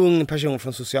ung person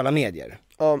från sociala medier.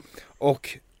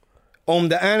 Och om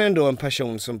det är ändå en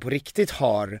person som på riktigt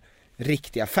har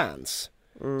riktiga fans,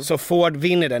 så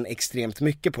vinner den extremt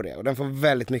mycket på det. Och den får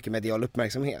väldigt mycket medial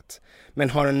uppmärksamhet. Men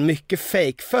har en mycket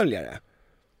fake-följare,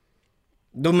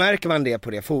 då märker man det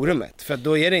på det forumet. För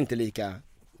då är det inte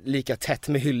lika tätt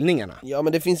med hyllningarna. Ja,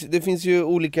 men det finns ju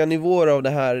olika nivåer av det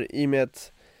här, i och med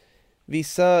att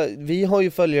vi har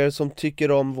ju följare som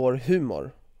tycker om vår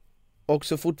humor. Och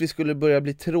så fort vi skulle börja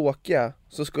bli tråkiga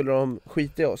så skulle de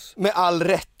skita i oss. Med all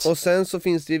rätt. Och sen så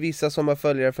finns det ju vissa som har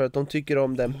följare för att de tycker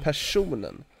om den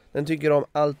personen. Den tycker om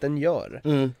allt den gör.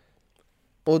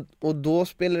 Och då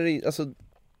spelar det, alltså,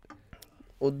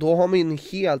 och då har man en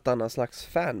helt annan slags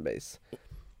fanbase.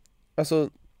 Alltså,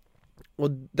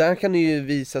 och där kan det ju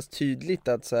visas tydligt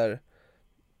att så här,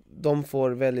 de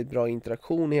får väldigt bra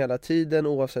interaktion hela tiden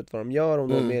oavsett vad de gör, om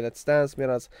de är med i Let's Dance.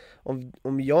 Medan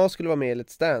om jag skulle vara med i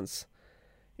Let's Dance,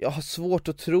 jag har svårt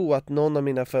att tro att någon av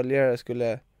mina följare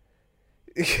skulle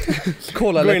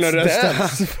kolla Let's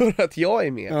Dance för att jag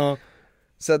är med. Ja.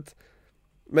 Så att,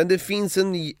 men det finns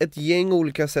ett gäng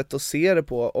olika sätt att se det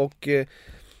på. Och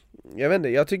jag vet inte,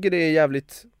 jag tycker det är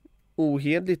jävligt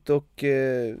ohederligt och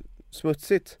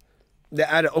smutsigt. Det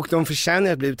är det, och de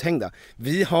förtjänar att bli uthängda.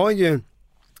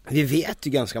 Vi vet ju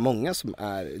ganska många som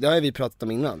det har vi pratat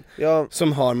om innan,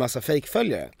 som har massa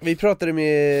fake-följare. Vi pratade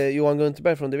med Johan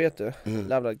Gunterberg från Det vet du,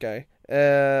 Love That Guy.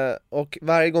 Och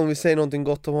varje gång vi säger någonting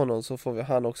gott om honom så får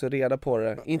han också reda på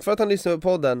det. Inte för att han lyssnar på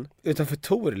podden, utan för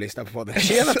Tor lyssnar på podden.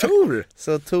 Tjena Tor!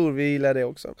 Så Tor, vi gillar det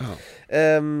också. Ja.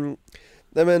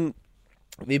 Nej men,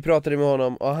 vi pratade med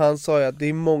honom och han sa ju att det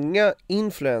är många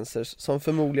influencers som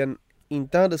förmodligen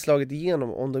inte hade slagit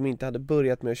igenom om de inte hade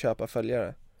börjat med att köpa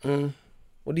följare.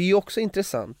 Och det är ju också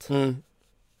intressant.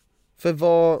 För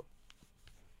vad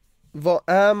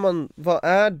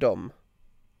är de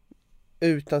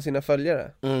utan sina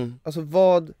följare? Alltså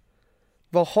vad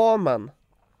har man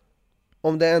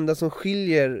om det enda som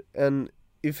skiljer en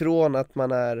ifrån att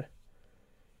man är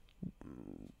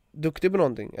duktig på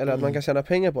någonting eller att man kan tjäna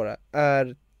pengar på det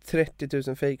är 30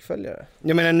 000 fake-följare?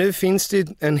 Jag menar, nu finns det ju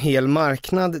en hel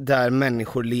marknad där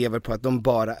människor lever på att de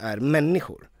bara är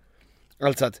människor.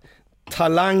 Alltså att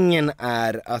talangen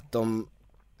är att de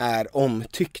är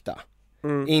omtyckta.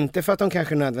 Inte för att de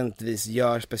kanske nödvändigtvis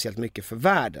gör speciellt mycket för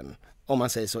världen, om man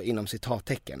säger så inom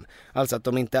citattecken. Alltså att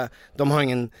de har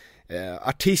ingen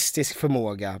artistisk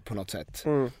förmåga på något sätt,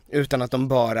 utan att de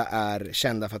bara är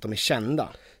kända för att de är kända.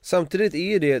 Samtidigt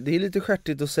är det är lite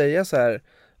skärtigt att säga så här: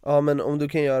 ja men om du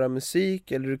kan göra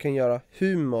musik eller du kan göra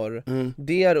humor,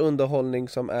 det är underhållning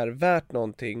som är värt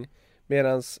någonting,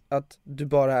 medans att du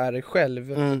bara är dig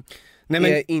själv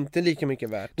är inte lika mycket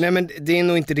värt. Nej, men det är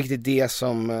nog inte riktigt det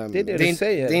som det är du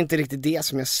säger. Det är inte riktigt det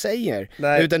som jag säger.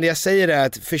 Nej. Utan det jag säger är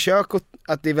att försök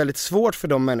att det är väldigt svårt för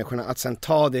de människorna att sen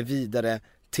ta det vidare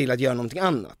till att göra någonting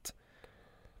annat.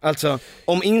 Alltså,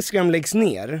 om Instagram läggs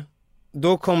ner,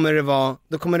 då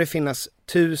kommer det finnas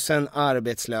 1000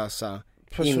 arbetslösa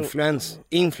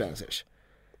influencers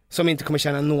som inte kommer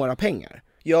tjäna några pengar.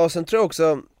 Ja, sen tror jag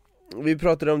också, vi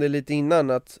pratade om det lite innan,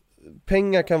 att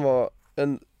pengar kan vara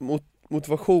en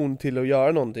motivation till att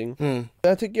göra någonting.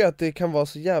 Jag tycker att det kan vara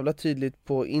så jävla tydligt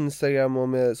på Instagram och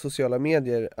med sociala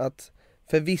medier att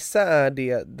för vissa är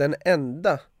det den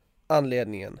enda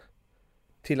anledningen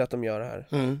till att de gör det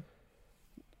här.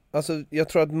 Alltså jag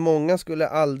tror att många skulle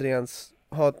aldrig ens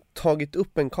ha tagit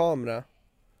upp en kamera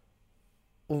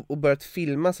och börjat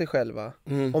filma sig själva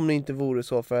om det inte vore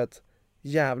så för att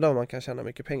jävla om man kan tjäna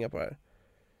mycket pengar på det här.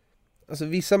 Alltså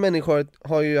vissa människor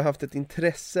har ju haft ett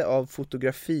intresse av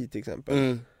fotografi till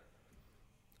exempel.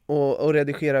 Och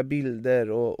redigera bilder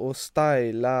och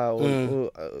styla och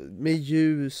med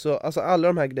ljus och alltså alla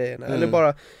de här grejerna. Eller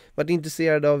bara varit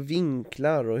intresserade av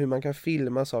vinklar och hur man kan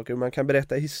filma saker, hur man kan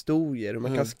berätta historier, hur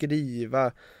man kan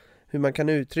skriva, hur man kan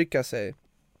uttrycka sig.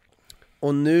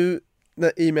 Och nu,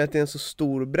 i och med att det är en så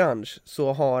stor bransch,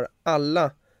 så har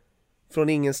alla från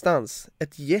ingenstans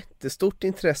ett jättestort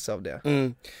intresse av det.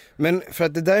 Men för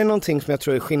att det där är någonting som jag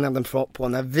tror är skillnaden på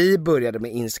när vi började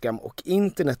med Instagram och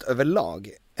internet överlag,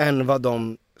 än vad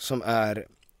de som är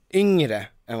yngre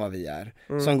än vad vi är,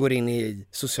 som går in i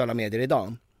sociala medier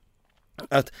idag.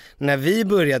 Att när vi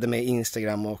började med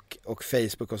Instagram och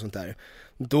Facebook och sånt där,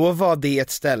 då var det ett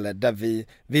ställe där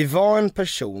vi var en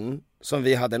person som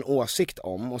vi hade en åsikt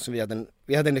om och som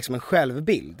vi hade liksom en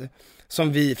självbild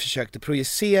som vi försökte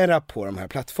projicera på de här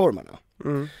plattformarna.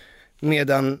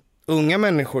 Medan unga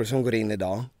människor som går in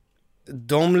idag,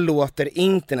 de låter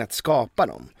internet skapa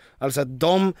dem. Alltså att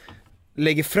de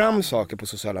lägger fram saker på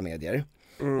sociala medier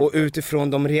och utifrån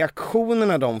de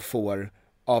reaktionerna de får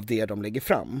av det de lägger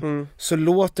fram,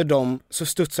 så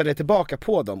studsar det tillbaka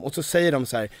på dem och så säger de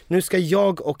så här: nu ska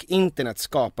jag och internet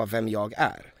skapa vem jag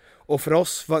är. Och för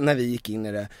oss, när vi gick in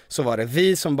i det, så var det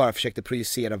vi som bara försökte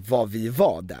projicera vad vi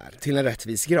var där till en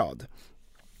rättvis grad.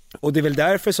 Och det är väl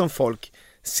därför som folk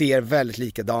ser väldigt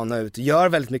likadana ut, gör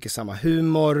väldigt mycket samma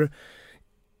humor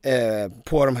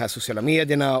på de här sociala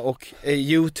medierna och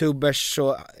YouTubers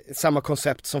och samma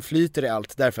koncept som flyter i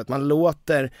allt, därför att man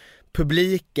låter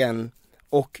publiken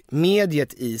och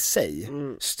mediet i sig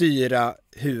styra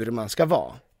hur man ska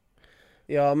vara.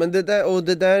 Ja, men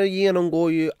det där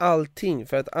genomgår ju allting,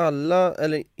 för att alla,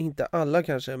 eller inte alla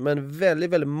kanske, men väldigt,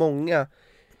 väldigt många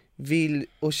vill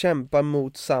och kämpar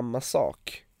mot samma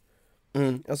sak.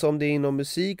 Alltså om det är inom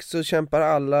musik så kämpar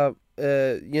alla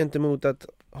gentemot att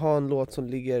ha en låt som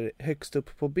ligger högst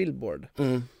upp på Billboard.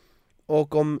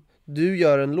 Och om du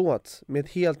gör en låt med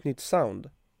ett helt nytt sound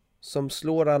som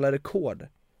slår alla rekord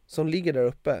som ligger där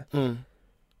uppe,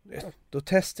 då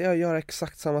testar jag att göra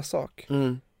exakt samma sak.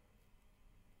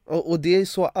 Och det är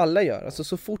så alla gör. Alltså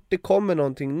så fort det kommer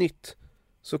någonting nytt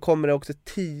så kommer det också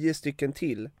 10 stycken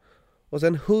till, och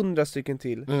sen 100 stycken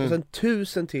till, och sen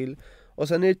 1000 till, och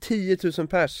sen är det 10 000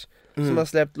 pers som har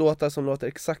släppt låtar som låter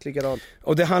exakt likadant.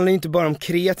 Och det handlar inte bara om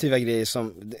kreativa grejer,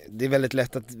 som det är väldigt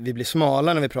lätt att vi blir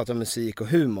smala när vi pratar om musik och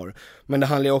humor, men det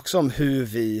handlar också om hur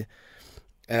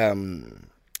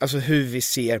vi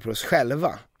ser på oss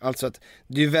själva. Alltså att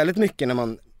det är väldigt mycket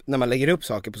när när man lägger upp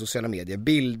saker på sociala medier,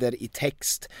 bilder, i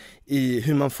text, i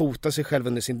hur man fotar sig själv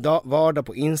under sin vardag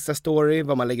på Instastory,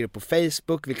 vad man lägger upp på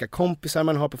Facebook, vilka kompisar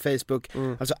man har på Facebook.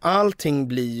 Alltså allting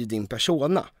blir ju din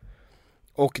persona.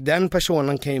 Och den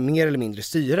personen kan ju mer eller mindre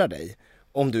styra dig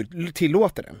om du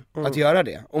tillåter den att göra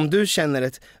det. Om du känner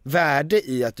ett värde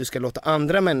i att du ska låta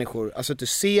andra människor, alltså att du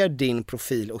ser din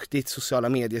profil och ditt sociala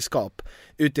medieskap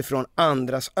utifrån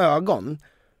andras ögon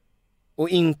och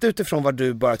inte utifrån vad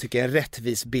du bara tycker är en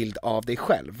rättvis bild av dig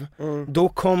själv, då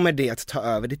kommer det att ta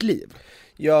över ditt liv.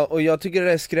 Ja, och jag tycker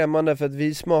det är skrämmande för att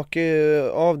vi smakar ju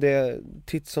av det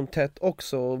titt som tätt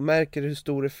också och märker hur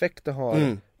stor effekt det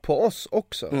har på oss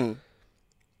också.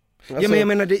 Alltså, ja, men jag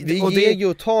menar vi ger ju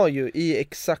och tar ju i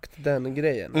exakt den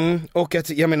grejen. Och att,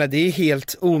 jag menar, det är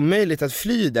helt omöjligt att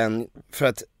fly den, för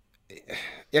att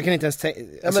jag kan inte ens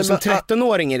alltså, som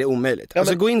 13-åring är det omöjligt.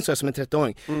 Alltså gå in så som en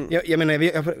 13-åring. Jag menar,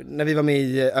 när vi var med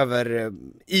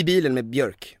i bilen med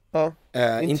Björk,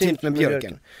 intimt med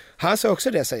Björken. Han sa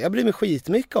också det, så jag bryr mig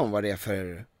skitmycket om vad jag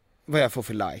får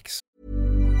för likes.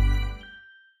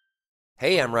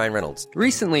 Hey, I'm Ryan Reynolds.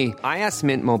 Recently, I asked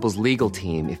Mint Mobile's legal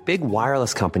team if big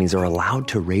wireless companies are allowed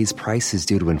to raise prices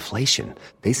due to inflation.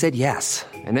 They said yes.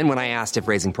 And then when I asked if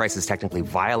raising prices technically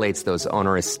violates those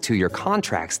onerous 2-year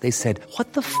contracts, they said,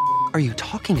 "What the f*** are you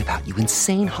talking about, you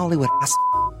insane Hollywood ass?"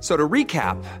 So to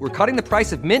recap, we're cutting the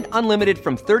price of Mint Unlimited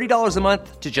from $30 a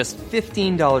month to just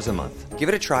 $15 a month. Give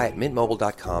it a try at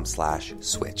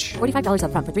mintmobile.com/switch. $45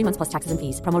 up front for 3 months plus taxes and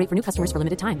fees. Promo rate for new customers for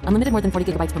limited time. Unlimited more than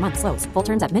 40 gigabytes per month. Slows full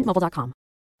terms at mintmobile.com.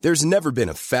 There's never been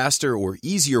a faster or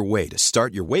easier way to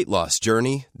start your weight loss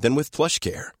journey than with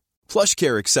PlushCare.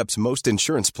 PlushCare accepts most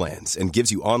insurance plans and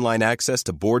gives you online access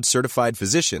to board-certified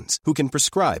physicians who can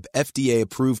prescribe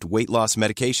FDA-approved weight loss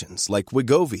medications like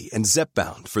Wegovy and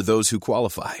Zepbound for those who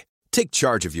qualify. Take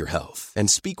charge of your health and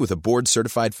speak with a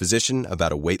board-certified physician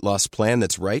about a weight loss plan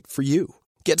that's right for you.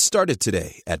 Get started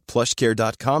today at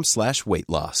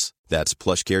plushcare.com/weightloss. That's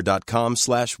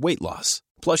plushcare.com/weightloss.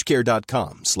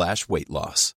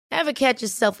 plushcare.com/weightloss. Ever catch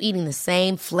yourself eating the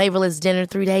same flavorless dinner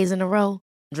 3 days in a row?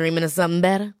 Dreaming of something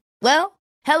better? Well,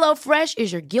 HelloFresh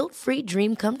is your guilt-free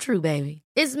dream come true, baby.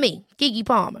 It's me, Keke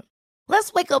Palmer.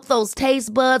 Let's wake up those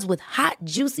taste buds with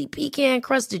hot, juicy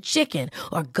pecan-crusted chicken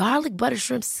or garlic butter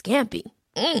shrimp scampi.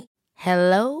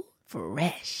 Hello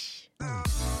Fresh.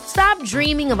 Stop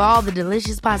dreaming of all the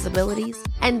delicious possibilities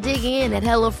and dig in at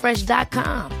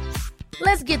HelloFresh.com.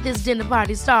 Let's get this dinner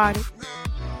party started.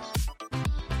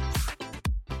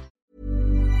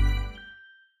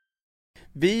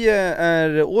 Vi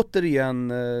är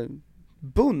återigen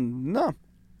bundna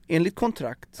enligt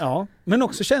kontrakt. Ja, men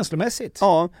också känslomässigt.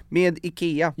 Ja, med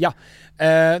IKEA. Ja,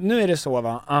 nu är det så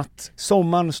va, att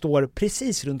sommaren står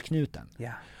precis runt knuten.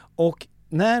 Ja. Och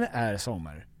när är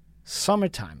sommar?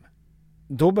 Summertime.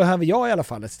 Då behöver jag i alla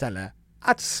fall ett ställe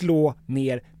att slå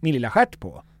ner min lilla stjärt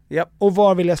på. Ja. Och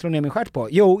var vill jag slå ner min stjärt på?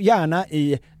 Jo, gärna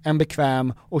i en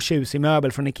bekväm och tjusig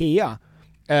möbel från IKEA.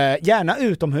 Gärna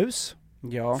utomhus.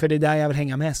 Ja. För det är där jag vill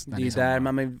hänga mest. Det är där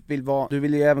man vill vara. Du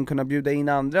vill ju även kunna bjuda in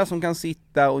andra som kan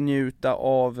sitta och njuta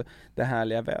av det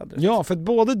härliga vädret. Ja, för att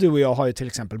både du och jag har ju till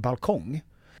exempel balkong.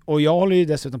 Och jag håller ju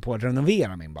dessutom på att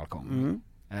renovera min balkong.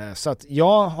 Så att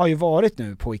jag har ju varit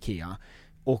nu på IKEA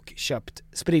och köpt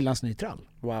sprillans ny trall.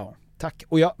 Wow. Tack.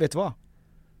 Och jag vet vad?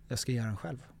 Jag ska göra den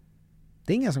själv.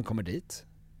 Det är ingen som kommer dit.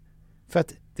 För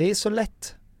att det är så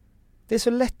lätt. Det är så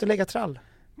lätt att lägga trall.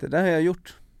 Det där har jag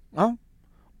gjort. Ja.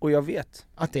 Och jag vet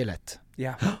att det är lätt.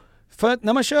 Ja. För att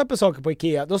när man köper saker på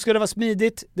IKEA, då ska det vara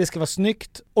smidigt, det ska vara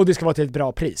snyggt och det ska vara till ett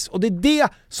bra pris. Och det är det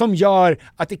som gör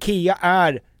att IKEA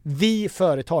är vi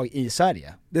företag i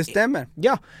Sverige. Det stämmer.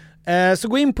 Ja. Så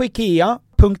gå in på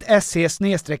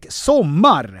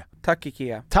ikea.se/sommar. Tack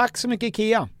IKEA. Tack så mycket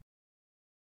IKEA.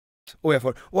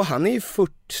 Och han är ju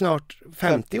snart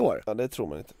 50 år. Ja, det tror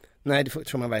man inte. Nej, det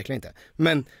tror man verkligen inte.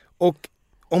 Men, och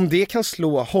om det kan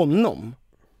slå honom,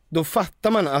 då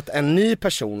fattar man att en ny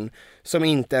person som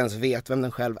inte ens vet vem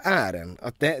den själv är än,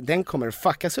 att den kommer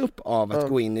fuckas upp av att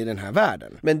gå in i den här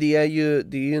världen. Men det är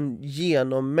ju en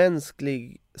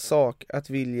genommänsklig sak att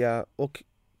vilja och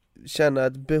känna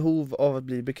ett behov av att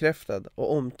bli bekräftad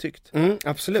och omtyckt.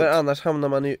 Absolut. För annars hamnar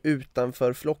man ju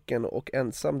utanför flocken och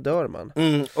ensam dör man.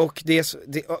 Och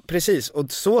precis,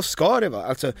 och så ska det vara.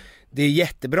 Alltså, det är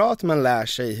jättebra att man lär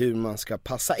sig hur man ska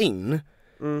passa in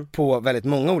på väldigt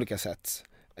många olika sätt.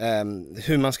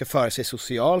 Hur man ska föra sig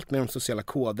socialt med de sociala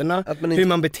koderna, hur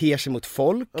man beter sig mot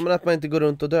folk. Ja, men att man inte går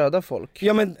runt och dödar folk.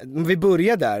 Ja, men vi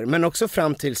börjar där, men också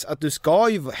fram tills att du ska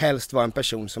ju helst vara en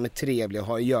person som är trevlig och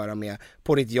har att göra med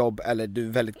på ditt jobb, eller du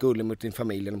är väldigt gullig mot din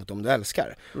familj eller mot dem du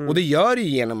älskar. Och det gör du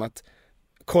genom att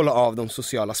kolla av de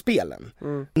sociala spelen.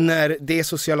 När det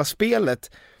sociala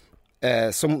spelet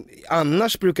som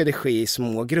annars brukade ske i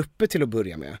små grupper till att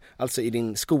börja med, alltså i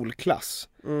din skolklass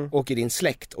och i din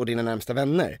släkt och dina närmsta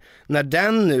vänner,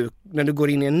 när du går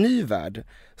in i en ny värld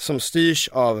som styrs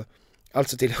av,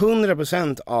 alltså till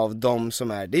 100% av de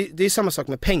som är, det är samma sak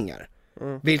med pengar,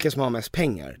 vilka som har mest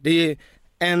pengar, det är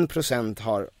 1%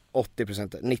 har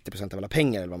 80%, 90% av alla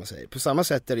pengar eller vad man säger. På samma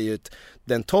sätt är det ju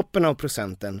den toppen av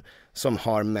procenten som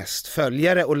har mest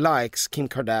följare och likes, Kim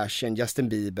Kardashian, Justin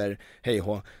Bieber,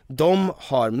 hejhå. De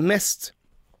har mest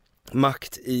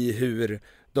makt i hur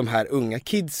de här unga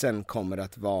kidsen kommer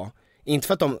att vara. Inte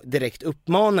för att de direkt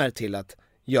uppmanar till att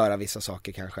göra vissa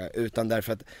saker kanske, utan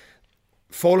därför att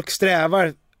folk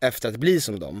strävar efter att bli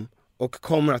som dem och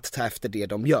kommer att ta efter det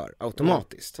de gör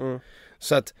automatiskt.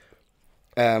 Så att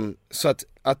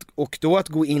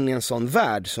gå in i en sån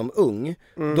värld som ung,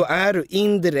 då är du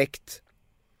indirekt,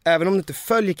 även om du inte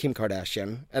följer Kim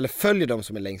Kardashian eller följer de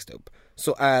som är längst upp,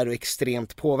 så är du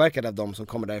extremt påverkad av de som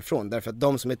kommer därifrån, därför att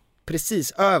de som är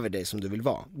precis över dig som du vill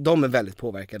vara, de är väldigt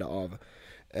påverkade av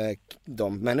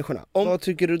de människorna. Vad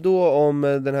tycker du då om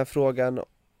den här frågan,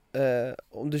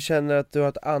 om du känner att du har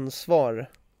ett ansvar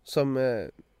som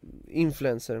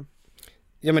influencer?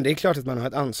 Ja, men det är klart att man har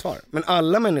ett ansvar. Men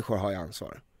alla människor har ju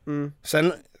ansvar.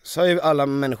 Sen så har ju alla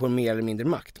människor mer eller mindre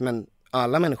makt, men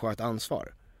alla människor har ett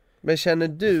ansvar. Men känner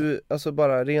du, alltså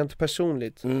bara rent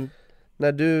personligt,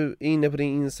 när du är inne på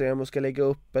din Instagram och ska lägga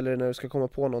upp eller när du ska komma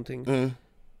på någonting,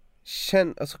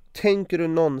 tänker du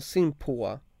någonsin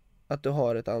på att du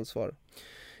har ett ansvar?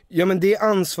 Ja, men det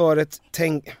ansvaret,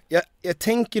 jag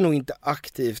tänker nog inte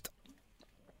aktivt,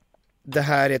 det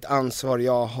här är ett ansvar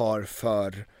jag har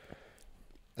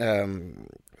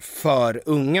för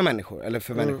unga människor eller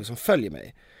för människor som följer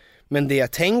mig. Men det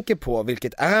jag tänker på,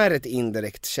 vilket är ett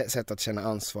indirekt sätt att känna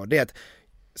ansvar, det är att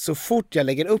så fort jag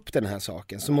lägger upp den här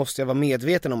saken så måste jag vara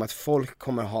medveten om att folk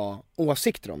kommer ha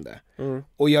åsikter om det.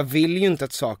 Och jag vill ju inte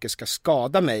att saker ska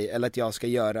skada mig eller att jag ska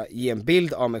ge en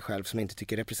bild av mig själv som jag inte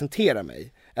tycker representerar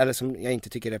mig, eller som jag inte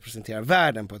tycker representerar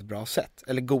världen på ett bra sätt,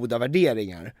 eller goda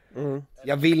värderingar.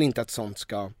 Jag vill inte att sånt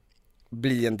ska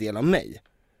bli en del av mig.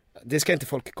 Det ska inte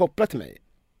folk koppla till mig.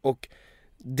 Och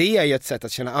det är ju ett sätt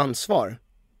att känna ansvar,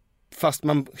 fast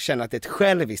man känner att det är ett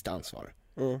själviskt ansvar.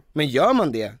 Men gör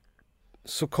man det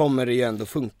så kommer det ju ändå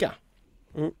funka.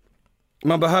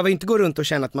 Man behöver inte gå runt och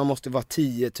känna att man måste vara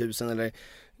 10 000 eller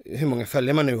hur många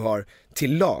följare man nu har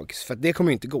till lags, för att det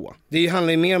kommer ju inte gå. Det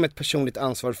handlar ju mer om ett personligt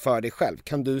ansvar för dig själv.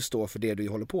 Kan du stå för det du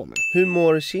håller på med? Hur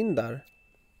mår Kindar?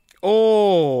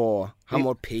 Han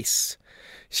mår piss.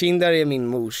 Kindar är min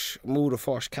mor och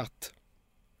fars katt.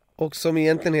 Och som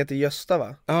egentligen heter Gösta,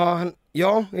 va?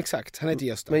 Ja, exakt. Han heter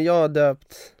Gösta. Men jag har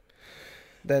döpt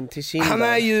den till Kindar. Han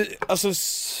är ju alltså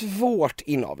svårt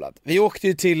inavlad. Vi åkte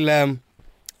ju till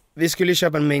vi skulle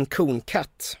köpa en Maine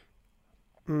Coon-katt.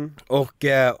 Och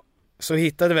så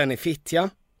hittade vi en i Fittja.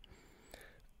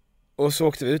 Och så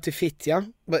åkte vi ut till Fittja.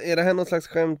 Är det här någon slags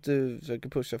skämt du försöker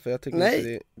pusha? För jag tycker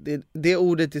Nej. Inte det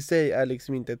ordet i sig är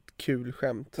liksom inte ett kul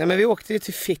skämt. Nej, men vi åkte ju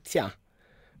till Fittja.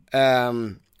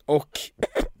 Och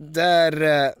där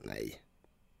nej.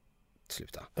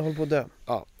 Sluta. Jag håller på att dö.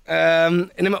 Ja.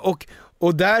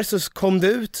 Och där så kom det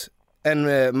ut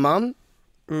en man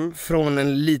från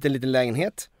en liten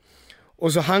lägenhet.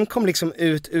 Och så han kom liksom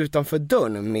ut utanför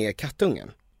dörren med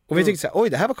kattungen. Och vi tyckte så här, oj,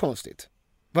 det här var konstigt.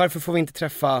 Varför får vi inte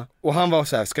träffa? Och han var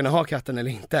så här, ska ni ha katten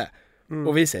eller inte?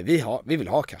 Och vi säger, vi vill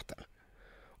ha katten.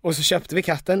 Och så köpte vi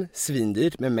katten,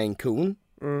 svindyrt, med Maine Coon.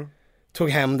 Tog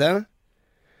hem den.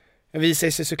 Det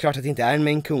visade sig såklart att det inte är en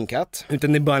Maine Coon-katt,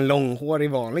 utan det är bara en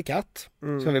långhårig vanlig katt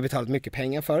som vi har betalat mycket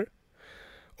pengar för.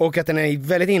 Och att den är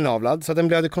väldigt inavlad, så att den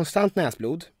blöder konstant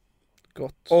näsblod.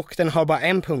 Gott. Och den har bara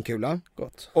en pungkula.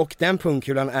 Gott. Och den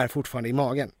pungkulan är fortfarande i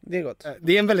magen. Det är gott.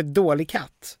 Det är en väldigt dålig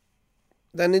katt.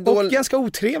 Den är och ganska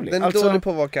otrevlig. Den är dålig på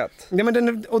att vara katt. Ja,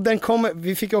 men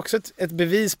vi fick ju också ett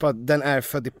bevis på att den är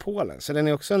född i Polen. Så den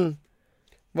är också en...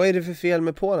 Vad är det för fel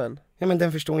med Polen? Ja, men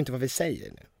den förstår inte vad vi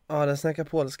säger nu. Ja, den snackar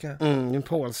polska. En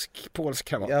polsk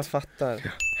kravat. Jag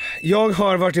fattar. Jag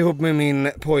har varit ihop med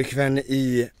min pojkvän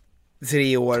i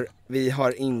 3 år. Vi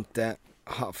har inte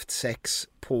haft sex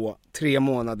på 3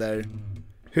 månader.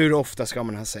 Hur ofta ska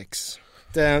man ha sex?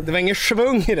 Det var ingen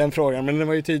svung i den frågan, men den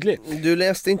var ju tydlig. Du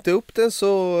läste inte upp den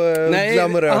så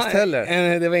glamoröst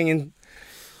heller. Det var ingen...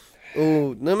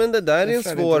 nej, men det där är en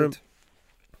svår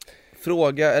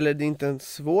fråga, eller det är inte en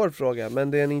svår fråga,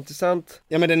 men det är en intressant...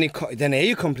 Ja, men den är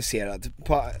ju komplicerad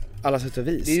på alla sätt och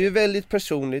vis. Det är ju väldigt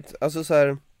personligt, alltså så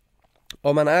här,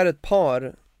 om man är ett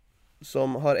par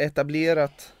som har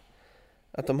etablerat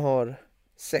att de har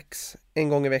sex en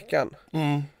gång i veckan,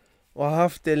 och har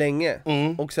haft det länge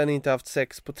och sen inte haft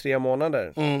sex på 3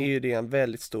 månader är ju det en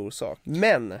väldigt stor sak.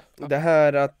 Men det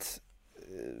här att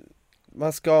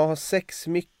man ska ha sex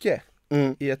mycket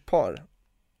i ett par,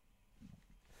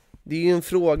 det är ju en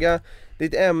fråga, det är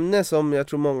ett ämne som jag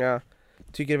tror många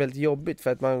tycker är väldigt jobbigt,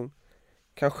 för att man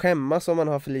kan skämmas om man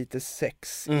har för lite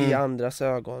sex i andras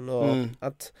ögon, och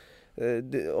att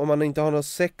om man inte har något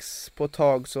sex på ett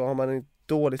tag så har man ett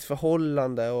dåligt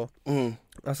förhållande, och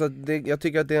alltså jag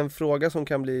tycker att det är en fråga som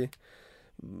kan bli,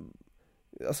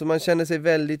 alltså man känner sig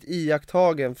väldigt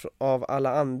iakttagen av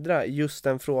alla andra just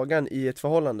den frågan i ett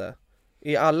förhållande.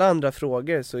 I alla andra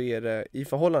frågor så är det i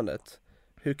förhållandet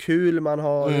hur kul man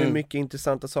har, hur mycket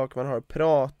intressanta saker man har att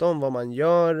prata om, vad man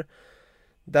gör.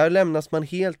 Där lämnas man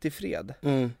helt i fred.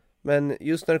 Men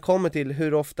just när det kommer till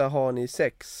hur ofta har ni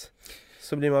sex,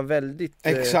 så blir man väldigt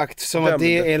exakt, som dömd. att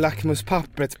det är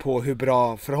lackmuspappret på hur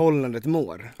bra förhållandet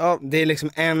mår. Det är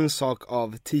liksom en sak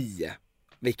av 10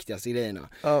 viktigaste grejerna.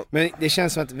 Men det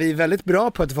känns som att vi är väldigt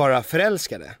bra på att vara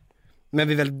förälskade, men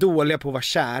vi är väldigt dåliga på att vara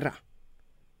kära.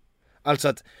 Alltså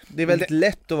att det är väldigt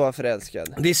lätt att vara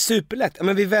förälskad. Det är superlätt,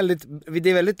 men det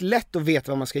är väldigt lätt att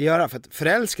veta vad man ska göra, för att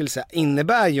förälskelse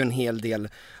innebär ju en hel del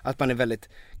att man är väldigt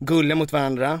gullig mot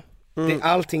varandra.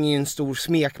 Allting är ju en stor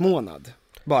smekmånad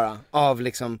bara av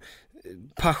liksom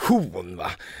passion,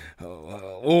 va?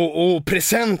 Och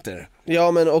presenter.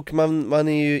 Ja, men och man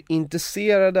är ju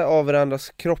intresserade av varandras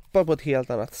kroppar på ett helt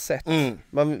annat sätt.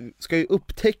 Man ska ju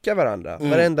upptäcka varandra,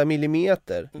 varenda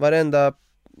millimeter, varenda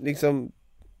liksom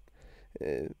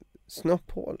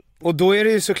snopphål. Och då är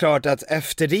det ju såklart att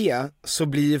efter det så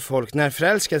blir folk, när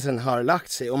förälskelsen har lagt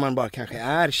sig och man bara kanske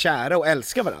är kära och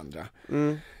älskar varandra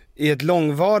i ett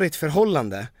långvarigt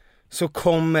förhållande, så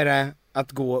kommer det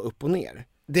att gå upp och ner.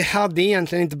 Det hade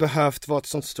egentligen inte behövt vara ett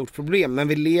sånt stort problem, men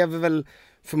vi lever väl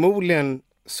förmodligen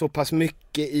så pass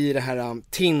mycket i det här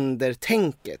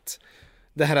Tinder-tänket,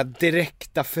 det här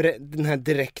den här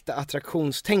direkta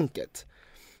attraktionstänket,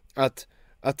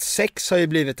 att sex har ju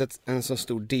blivit en så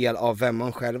stor del av vem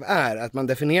man själv är, att man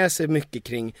definierar sig mycket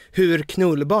kring hur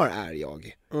knullbar är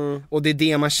jag. Och det är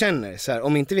det man känner så här,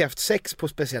 om inte vi har haft sex på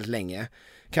speciellt länge,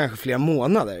 kanske flera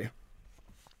månader,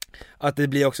 att det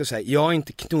blir också så här, jag är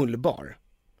inte knullbar.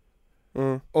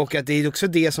 Och att det är också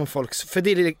det som folk, för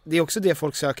det är också det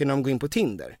folk söker när de går in på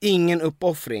Tinder. Ingen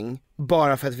uppoffring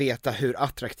bara för att veta hur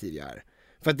attraktiv jag är.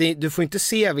 För att du får inte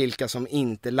se vilka som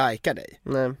inte likar dig.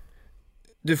 Nej.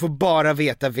 Du får bara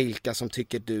veta vilka som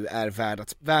tycker du är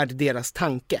värd deras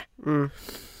tanke.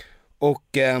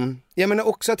 Och jag menar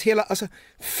också att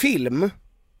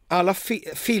alla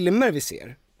filmer vi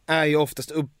ser är ju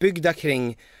oftast uppbyggda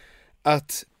kring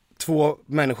att 2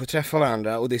 människor träffar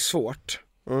varandra och det är svårt.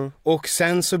 Och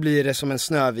sen så blir det som en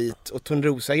Snövit och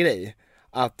Törnrosa grej,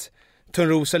 att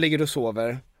Törnrosa ligger och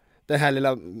sover, den här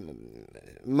lilla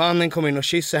mannen kommer in och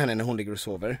kysser henne när hon ligger och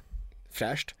sover,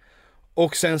 fräscht.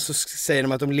 Och sen så säger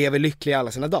de att de lever lyckliga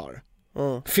alla sina dagar.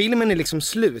 Filmen är liksom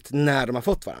slut när de har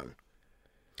fått varandra.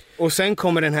 Och sen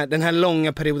kommer den här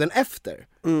långa perioden efter.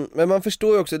 Men man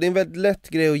förstår ju också, det är en väldigt lätt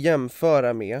grej att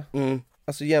jämföra med.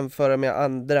 Alltså jämföra med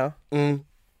andra.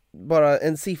 Bara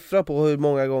en siffra på hur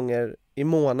många gånger i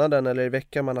månaden eller i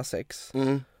veckan man har sex.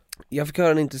 Jag fick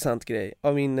höra en intressant grej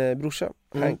av min brorsa,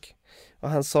 Hank. Och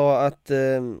han sa att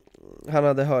han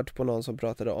hade hört på någon som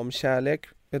pratade om kärlek.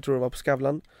 Jag tror det var på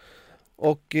Skavlan.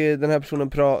 Och den här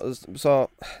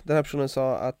personen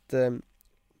sa att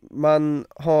man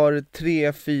har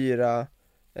 3-4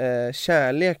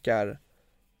 kärlekar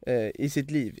i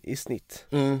sitt liv i snitt.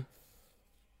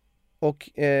 Och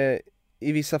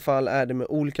i vissa fall är det med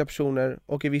olika personer,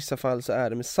 och i vissa fall så är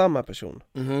det med samma person.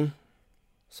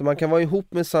 Så man kan vara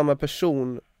ihop med samma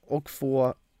person och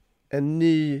få en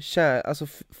ny alltså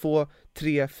få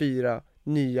 3-4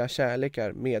 nya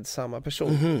kärlekar med samma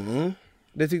person.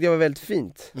 Det tyckte jag var väldigt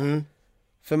fint.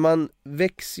 För man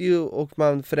växer ju och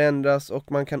man förändras,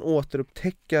 och man kan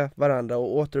återupptäcka varandra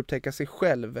och återupptäcka sig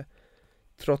själv,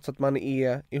 trots att man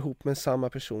är ihop med samma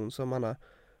person som man har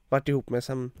varit ihop med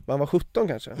sedan man var 17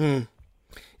 kanske.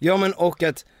 Ja, men och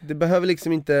att det behöver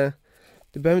liksom inte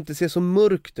se så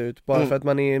mörkt ut bara för att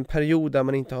man är i en period där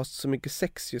man inte har så mycket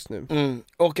sex just nu.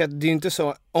 Och att det är inte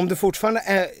så, om du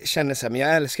fortfarande känner så här, men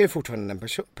jag älskar ju fortfarande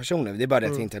den personen, det är bara det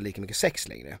att jag inte har lika mycket sex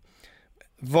längre.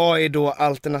 Vad är då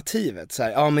alternativet? Så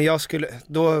här, ja, men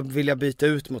då vill jag byta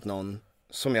ut mot någon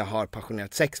som jag har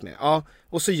passionerat sex med. Ja,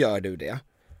 och så gör du det.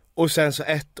 Och sen så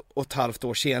 1,5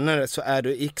 år senare så är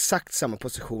du i exakt samma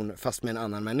position fast med en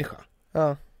annan människa.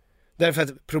 Ja. Därför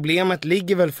att problemet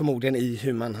ligger väl förmodligen i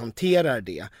hur man hanterar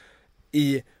det.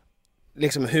 I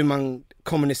liksom hur man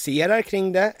kommunicerar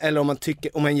kring det, eller om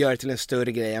man gör det till en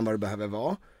större grej än vad det behöver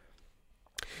vara.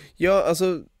 Ja,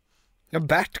 alltså... Ja,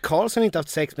 Bert Karlsson har inte haft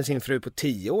sex med sin fru på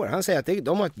 10 år. Han säger att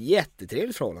de har ett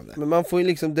jättetrevligt förhållande. Men man får ju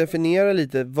liksom definiera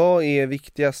lite, vad är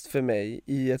viktigast för mig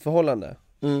i ett förhållande?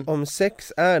 Om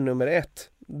sex är nummer 1,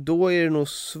 då är det nog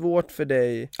svårt för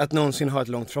dig att någonsin ha ett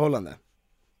långt förhållande.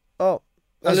 Ja.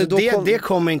 Alltså det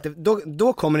kommer inte,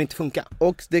 då kommer det inte funka.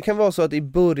 Och det kan vara så att i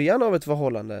början av ett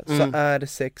förhållande så är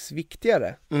sex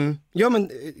viktigare. Ja, men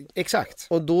exakt.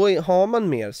 Och då har man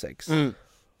mer sex.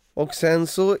 Och sen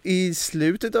så i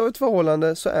slutet av ett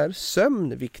förhållande så är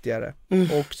sömn viktigare.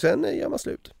 Och sen gör man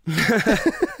slut.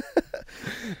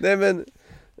 Nej, men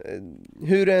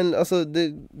alltså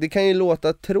det kan ju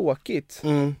låta tråkigt.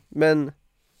 Men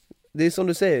det är som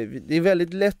du säger, det är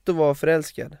väldigt lätt att vara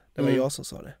förälskad. Det var jag som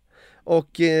sa det.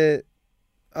 Och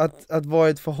att vara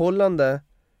i ett förhållande,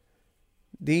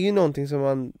 det är ju någonting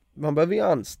som man behöver ju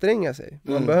anstränga sig.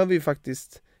 Man behöver ju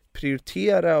faktiskt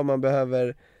prioritera, och man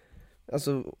behöver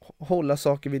alltså hålla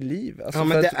saker vid liv. Alltså, ja,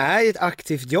 men det är ett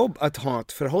aktivt jobb att ha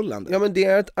ett förhållande. Ja, men det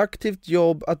är ett aktivt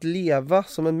jobb att leva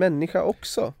som en människa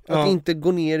också. Att inte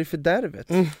gå ner i fördärvet.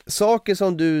 Saker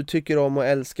som du tycker om och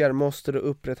älskar måste du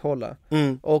upprätthålla.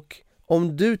 Och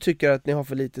om du tycker att ni har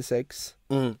för lite sex,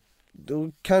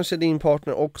 då kanske din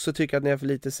partner också tycker att ni har för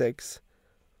lite sex.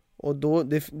 Och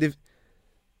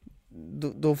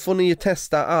då får ni ju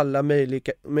testa alla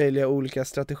möjliga olika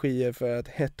strategier för att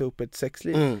hetta upp ett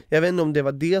sexliv. Jag vet inte om det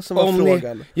var det som var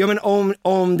frågan. Ja, men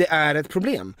om det är ett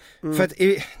problem. För att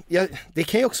det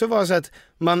kan ju också vara så att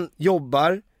man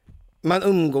jobbar, man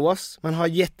umgås, man har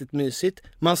jättemysigt,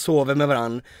 man sover med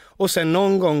varann, och sen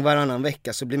någon gång varannan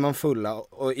vecka så blir man fulla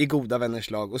och i goda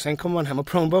vänners lag, och sen kommer man hem och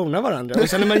prombonar varandra, och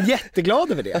sen är man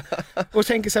jätteglad över det och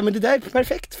tänker så här, men det där är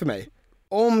perfekt för mig.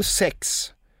 Om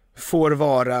sex får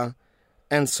vara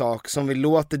en sak som vi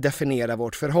låter definiera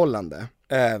vårt förhållande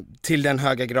till den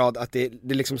höga grad att det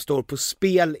liksom står på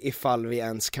spel ifall vi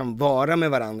ens kan vara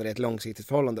med varandra i ett långsiktigt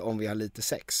förhållande om vi har lite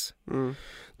sex.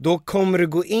 Då kommer du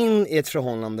gå in i ett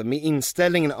förhållande med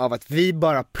inställningen av att vi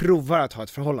bara provar att ha ett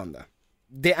förhållande.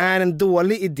 Det är en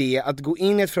dålig idé att gå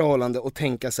in i ett förhållande och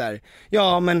tänka så här: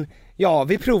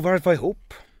 vi provar att vara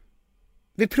ihop.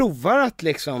 Vi provar att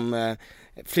liksom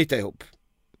flytta ihop.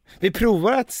 Vi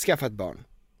provar att skaffa ett barn.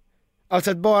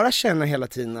 Alltså att bara känna hela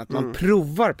tiden att man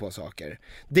provar på saker.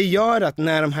 Det gör att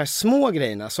när de här små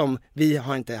grejerna, som vi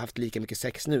har inte haft lika mycket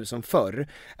sex nu som förr,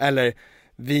 eller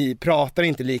vi pratar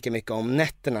inte lika mycket om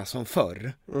nätterna som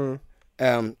förr,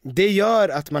 det gör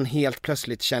att man helt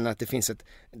plötsligt känner att det finns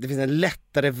en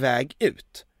lättare väg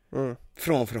ut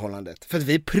från förhållandet. För att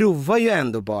vi provar ju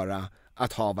ändå bara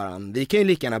att ha varandra. Vi kan ju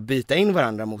lika gärna byta in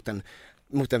varandra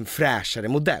mot en fräschare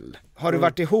modell. Har du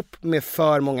varit ihop med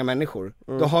för många människor,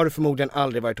 då har du förmodligen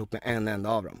aldrig varit ihop med en enda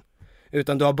av dem.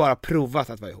 Utan du har bara provat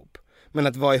att vara ihop. Men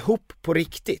att vara ihop på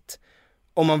riktigt,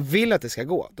 om man vill att det ska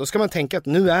gå, då ska man tänka att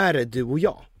nu är det du och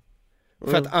jag.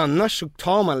 För att annars så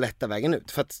tar man lätta vägen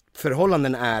ut. För att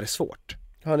förhållanden är svårt.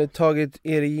 Har ni tagit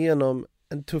er igenom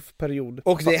en tuff period?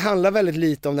 Och det handlar väldigt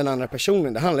lite om den andra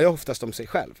personen. Det handlar ju oftast om sig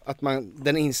själv. Att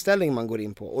den inställning man går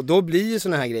in på. Och då blir ju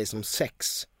såna här grejer som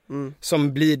sex,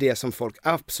 som blir det som folk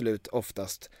absolut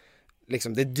oftast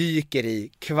liksom, det dyker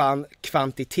i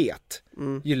kvantitet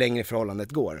ju längre förhållandet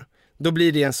går. Då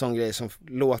blir det en sån grej som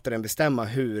låter en bestämma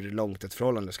hur långt ett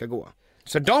förhållande ska gå.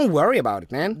 So don't worry about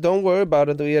it, man. Don't worry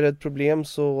about it. Och är det ett problem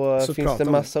så finns det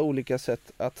massa olika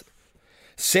sätt att...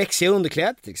 Sexiga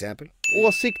underkläder till exempel.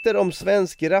 Åsikter om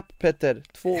svensk rap, Petter.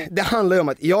 2. Det handlar ju om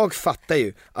att jag fattar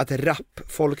ju att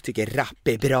folk tycker rap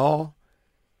är bra.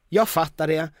 Jag fattar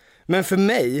det. Men för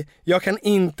mig, jag kan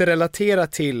inte relatera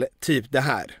till typ det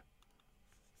här.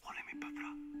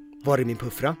 Var är min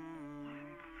puffra?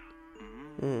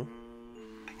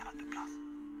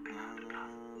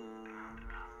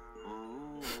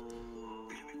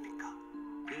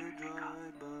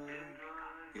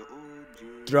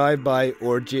 Drive-by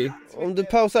orgy. Om du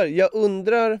pausar, jag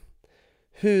undrar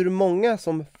hur många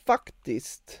som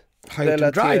faktiskt har gjort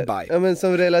en drive-by. Ja, men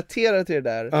som relaterar till det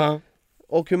där.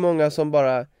 Och hur många som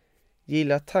bara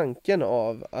gillar tanken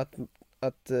av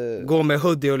att gå med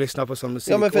hoodie och lyssna på sån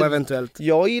musik, och eventuellt.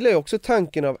 Jag gillar ju också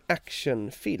tanken av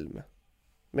actionfilm,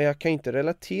 men jag kan inte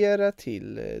relatera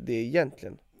till det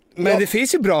egentligen. Men det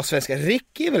finns ju bra svenska.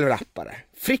 Ricky är väl rappare?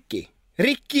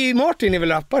 Ricky Martin är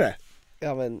väl rappare?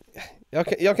 Ja, men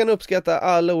jag kan uppskatta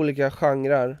alla olika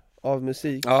genrer av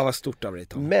musik. Ja, vad stort av dig,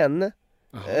 Tom. Men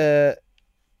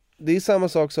det är samma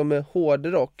sak som med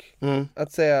hårdrock.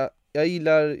 Att säga jag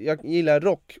gillar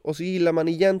rock, och så gillar man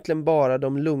egentligen bara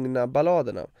de lugna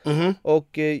balladerna.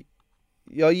 Och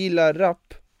jag gillar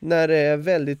rap när det är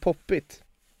väldigt poppigt.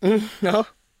 Ja.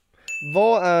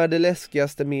 Vad är det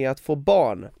läskigaste med att få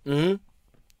barn?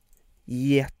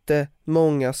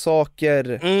 jättemånga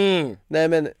saker. Nej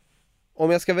men,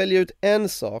 om jag ska välja ut en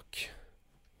sak,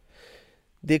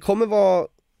 det kommer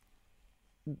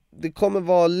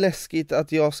vara läskigt att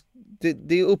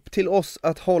det är upp till oss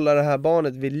att hålla det här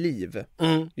barnet vid liv.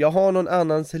 Jag har någon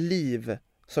annans liv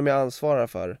som jag ansvarar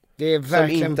för. Det är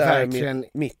verkligen, som inte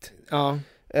är mitt. Ja.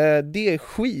 Det är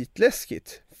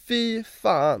skitläskigt. Fy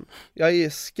fan. Jag är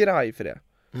skraj för det.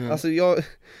 Alltså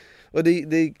och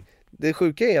det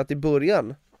sjuka är att i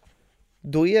början,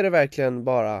 då är det verkligen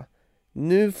bara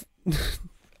nu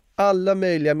alla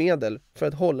möjliga medel för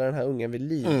att hålla den här ungen vid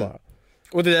liv bara.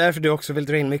 Och det är därför du också vill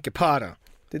dra in mycket para.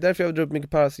 Det är därför jag vill dra upp mycket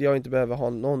para, så jag inte behöver ha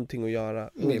någonting att göra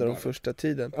under den första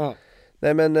tiden. Ja.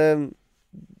 Nej men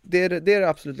det är det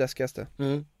absolut läskigaste.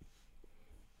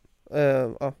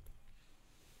 Ja.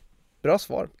 Bra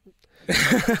svar.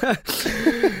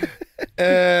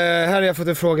 Här har jag fått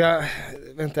en fråga.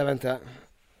 Vänta.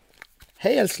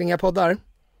 Hej älskling, jag poddar.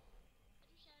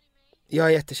 Jag är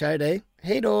jättekär i dig.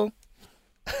 Hej då.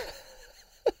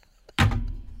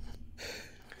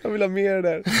 Jag vill ha mer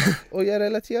där. Och jag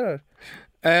relaterar.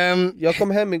 Jag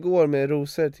kom hem igår med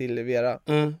rosor till Vera.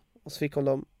 Och så fick hon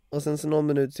dem. Och sen så någon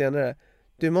minut senare: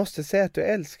 du måste säga att du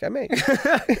älskar mig.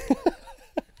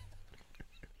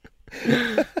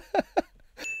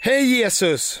 Hej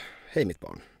Jesus. Hej mitt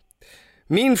barn.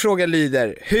 Min fråga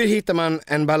lyder: hur hittar man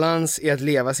en balans i att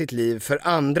leva sitt liv för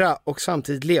andra och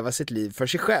samtidigt leva sitt liv för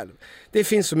sig själv? Det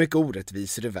finns så mycket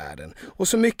orättvisor i världen och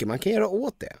så mycket man kan göra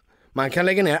åt det. Man kan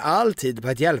lägga ner all tid på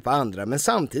att hjälpa andra, men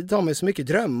samtidigt har man så mycket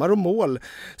drömmar och mål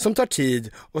som tar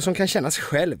tid och som kan kännas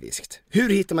själviskt. Hur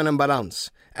hittar man en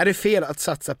balans? Är det fel att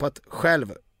satsa på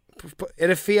är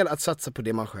det fel att satsa på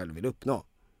det man själv vill uppnå?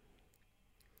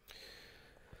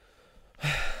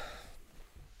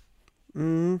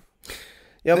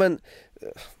 Ja men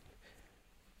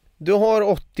du har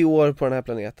 80 år på den här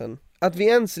planeten. Att vi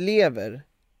ens lever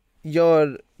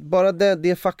gör bara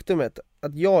det faktumet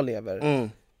att jag lever.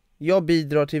 Jag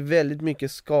bidrar till väldigt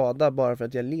mycket skada bara för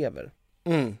att jag lever.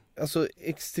 Alltså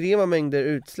extrema mängder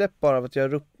utsläpp bara av att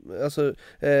jag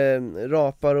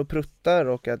rapar och pruttar,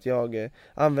 och att jag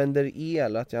använder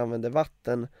el, att jag använder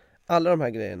vatten, alla de här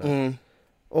grejerna.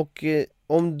 Och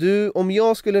om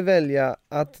jag skulle välja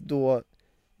att då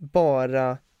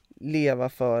bara leva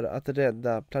för att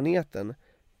rädda planeten,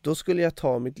 då skulle jag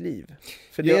ta mitt liv.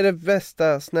 För det är det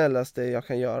bästa, snällaste jag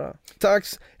kan göra. Tack!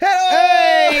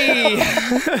 Hej!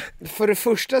 För det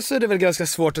första så är det väl ganska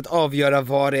svårt att avgöra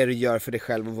vad det är du gör för dig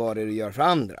själv och vad det är du gör för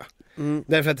andra.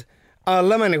 Därför att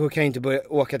alla människor kan inte börja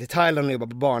åka till Thailand och jobba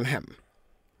på barnhem.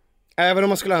 Även om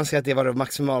man skulle anse att det var det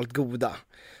maximalt goda,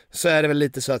 så är det väl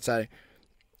lite så att så här,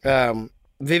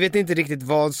 vi vet inte riktigt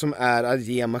vad som är att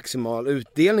ge maximal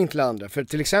utdelning till andra. För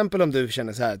till exempel om du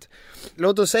känner så här att,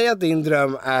 låt oss säga att din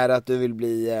dröm är att du vill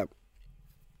bli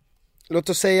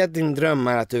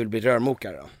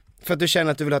rörmokare då. För att du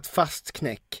känner att du vill ha ett fast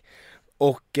knäck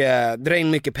och dra in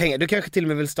mycket pengar. Du kanske till och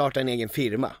med vill starta en egen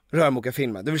firma,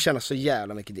 rörmokarfirma. Du vill tjäna så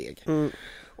jävla mycket deg.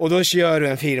 Och då gör du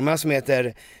en firma som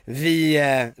heter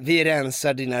Vi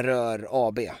rensar dina rör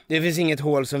AB. Det finns inget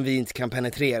hål som vi inte kan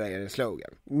penetrera, i en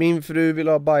slogan. Min fru vill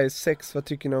ha bajssex, vad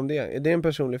tycker ni om det? Är det en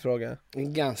personlig fråga?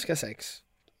 Ganska sex.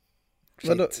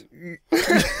 Vadå?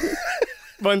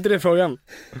 Var inte det frågan?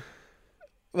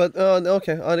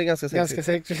 Okej, ja, det är ganska sexigt. Ganska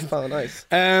sexigt. Fan, nice.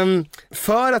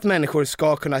 För att människor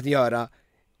ska kunna göra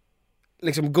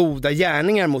liksom goda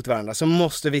gärningar mot varandra så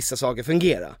måste vissa saker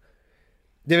fungera.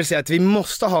 Det vill säga att vi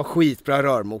måste ha skitbra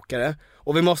rörmokare,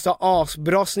 och vi måste ha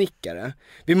asbra snickare.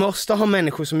 Vi måste ha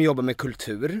människor som jobbar med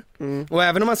kultur. Och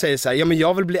även om man säger så här: ja men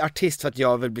jag vill bli artist för att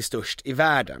jag vill bli störst i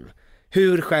världen.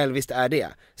 Hur själviskt är det?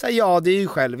 Så här, ja, det är ju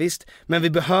själviskt, men vi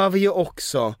behöver ju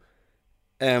också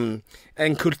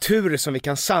en kultur som vi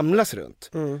kan samlas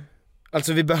runt.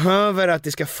 Alltså vi behöver att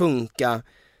det ska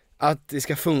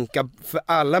funka för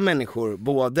alla människor,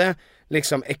 både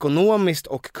liksom ekonomiskt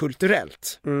och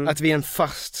kulturellt. Att vi är en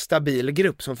fast, stabil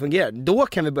grupp som fungerar. Då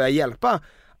kan vi börja hjälpa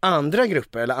andra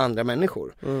grupper eller andra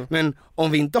människor. Men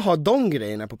om vi inte har de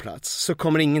grejerna på plats så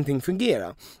kommer ingenting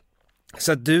fungera.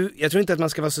 Så att jag tror inte att man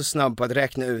ska vara så snabb på att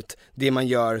räkna ut det man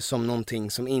gör som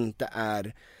någonting som inte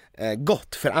är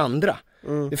gott för andra.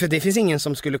 För det finns ingen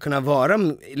som skulle kunna vara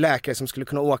läkare som skulle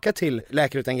kunna åka till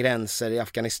Läkare utan gränser i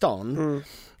Afghanistan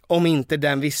om inte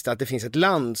den visste att det finns ett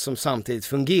land som samtidigt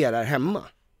fungerar hemma.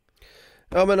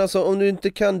 Ja men alltså, om du inte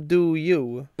kan do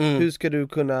you, hur ska du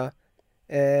kunna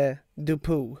do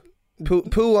poo?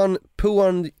 Poo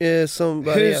on som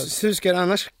hur ska det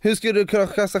annars? Hur ska du kunna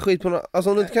kasta skit på någon? Alltså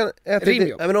om du inte kan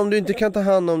äta men om du inte kan ta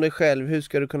hand om dig själv, hur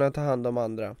ska du kunna ta hand om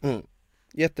andra?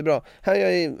 Jättebra. Här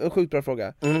är en sjukt bra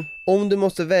fråga. Om du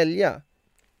måste välja,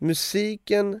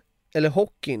 Musiken eller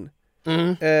hockeyn?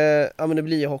 Ja men det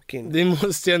blir hockeyn. Det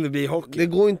måste ju ändå bli hockey. Det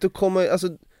går inte att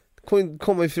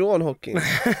komma ifrån hockeyn.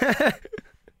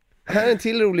 Här är en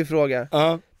till rolig fråga.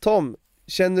 Tom,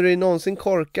 känner du dig någonsin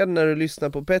korkad när du lyssnar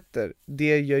på Petter?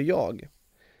 Det gör jag.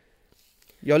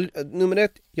 Nummer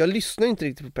 1, jag lyssnar inte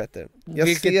riktigt på Petter.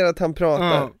 Jag ser att han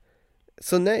pratar.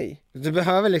 Så nej. Du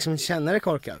behöver liksom känna dig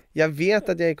korkad. Jag vet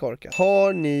att jag är korkad.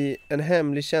 Har ni en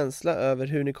hemlig känsla över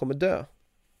hur ni kommer dö?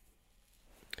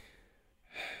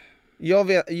 Jag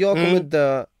kommer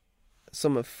dö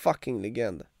som en fucking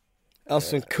legend.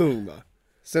 Alltså en kung va?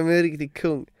 Som en riktig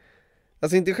kung.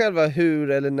 Alltså inte själva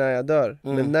hur eller när jag dör,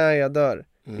 men när jag dör.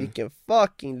 Vilken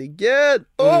fucking legend!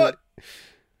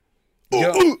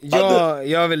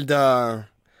 Jag vill dö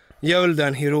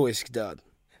en heroisk död.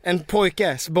 En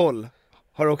pojkes boll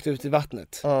har åkt ut i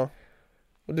vattnet. Ja.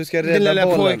 Och du ska rädda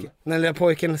bollen. Den lilla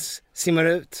pojken simmar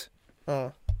ut.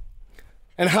 Ja.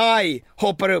 En haj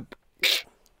hoppar upp,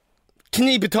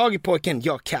 kniper tag i pojken,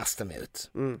 jag kastar mig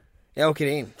ut. Jag åker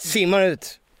in, simmar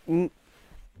ut,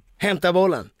 hämtar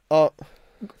bollen,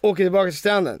 åker tillbaka till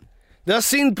stranden. Det är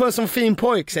synd på en sån fin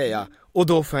pojk, säger jag. Och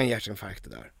då får jag en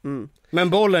hjärtinfarkt där. Men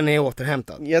bollen är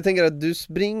återhämtad. Jag tänker att du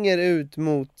springer ut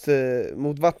mot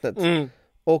vattnet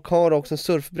och har också en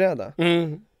surfbräda.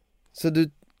 Så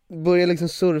du börjar liksom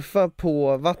surfa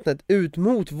på vattnet ut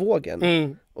mot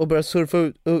vågen och börjar surfa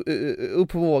upp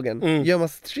på vågen. Gör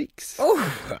massa tricks.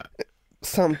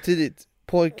 Samtidigt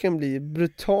pojken blir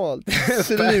brutalt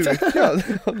slukad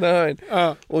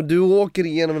och du åker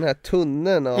igenom den här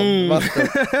tunneln av vatten.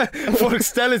 Folk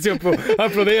ställer sig upp och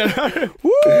applåderar.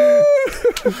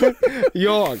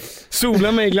 Jag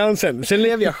solar mig i glansen. Sen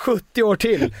lever jag 70 år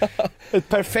till. Ett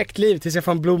perfekt liv tills jag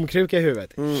får en blomkruka i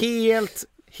huvudet.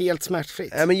 Helt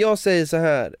smärtfritt. Men jag säger så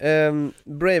här,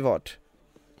 Braveheart.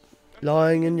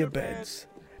 Lying in your beds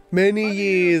many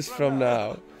years from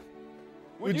now,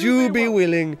 would you be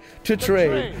willing to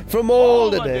trade from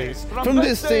all the days, from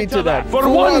this day to that, for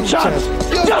one chance,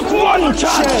 just one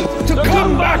chance to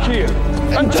come back here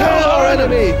and tell our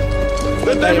enemy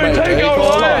that they may take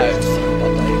our lives,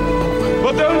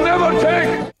 but they'll never take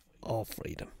our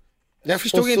freedom. Jag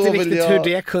förstod inte riktigt hur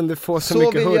det kunde få så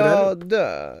mycket hurra. Jag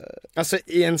dö. Alltså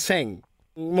i en säng.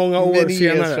 Många år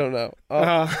senare.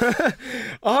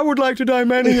 I would like to die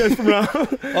many years from now.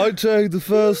 I take the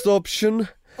first option.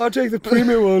 I take the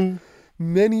premium one.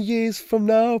 Many years from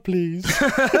now, please.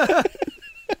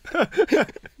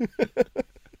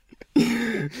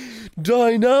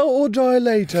 Die now or die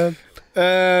later.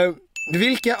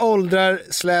 Vilka åldrar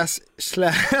slash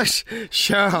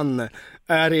kön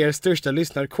är er största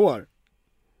lyssnarkår?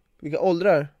 Vilka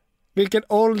åldrar? Vilken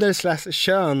ålder slash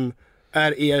kön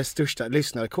är er största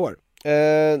lyssnarkår?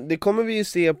 Det kommer vi ju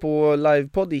se på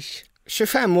livepodish.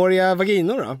 25-åriga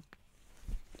vaginor då?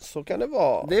 Så kan det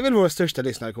vara. Det är väl vår största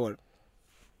lyssnarkår.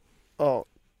 Ja.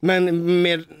 Men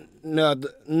med nöd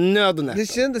och nätta. Det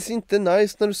kändes inte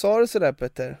nice när du sa det sådär,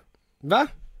 Petter. Va?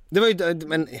 Det var ju,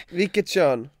 men... Vilket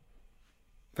kön?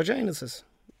 Vaginuses.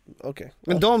 Okej.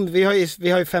 Men vi har ju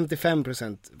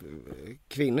 55%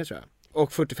 kvinnor tror jag.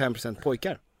 Och 45%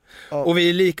 pojkar. Och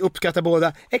vi uppskattar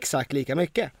båda exakt lika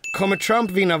mycket. Kommer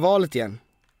Trump vinna valet igen?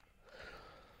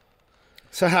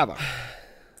 Så här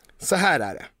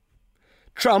är det.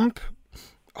 Trump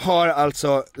har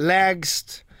alltså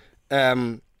lägst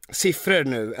siffror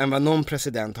nu än vad någon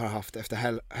president har haft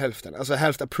efter hälften. Alltså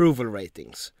health approval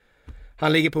ratings.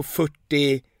 Han ligger på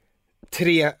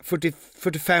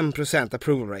 45%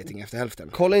 approval rating efter hälften.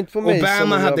 Kolla inte på mig.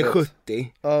 Obama hade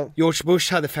 70. George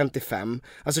Bush hade 55.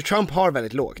 Alltså Trump har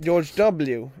väldigt lågt. George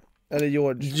W. Eller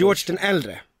George den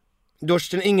äldre. George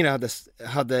den yngre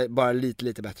hade bara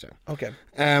lite bättre. Okej.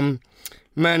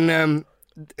 Men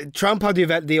Trump hade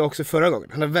ju det också förra gången.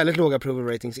 Han hade väldigt låga approval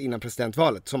ratings innan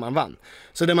presidentvalet som han vann.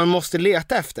 Så det man måste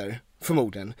leta efter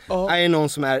förmodligen är någon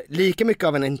som är lika mycket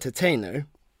av en entertainer.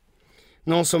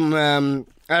 Någon som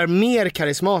är mer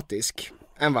karismatisk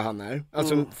än vad han är.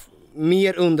 Alltså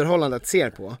mer underhållande att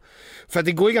se på. För att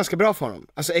det går ju ganska bra för honom.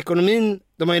 Alltså ekonomin,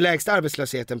 de har ju lägsta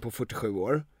arbetslösheten på 47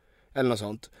 år. Eller något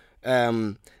sånt.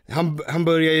 Han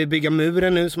börjar ju bygga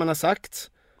muren nu som han har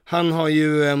sagt. Han har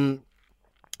ju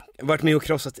varit med och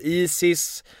krossat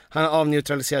ISIS. Han har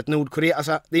avneutraliserat Nordkorea.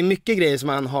 Alltså det är mycket grejer som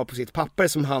han har på sitt papper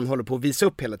som han håller på att visa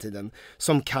upp hela tiden.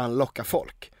 Som kan locka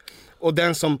folk. Och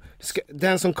den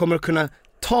som kommer att kunna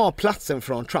ta platsen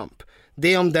från Trump,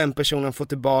 det är om den personen får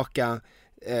tillbaka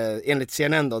enligt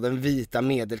CNN då, den vita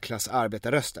medelklass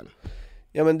arbetarrösten.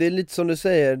 Ja men det är lite som du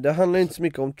säger, det handlar inte så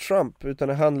mycket om Trump utan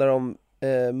det handlar om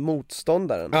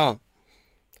motståndaren. Ja.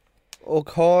 Och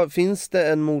finns det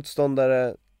en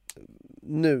motståndare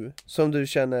nu som du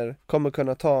känner kommer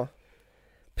kunna ta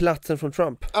platsen från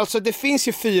Trump? Alltså det finns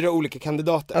ju 4 olika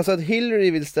kandidater. Alltså att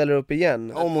Hillary vill ställa upp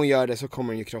igen. Om hon gör det så kommer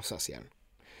hon ju krossas igen.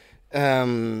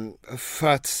 För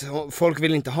att folk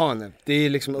vill inte ha henne. Det är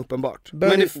liksom uppenbart.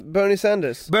 Bernie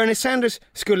Sanders. Bernie Sanders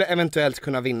skulle eventuellt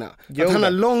kunna vinna. Att han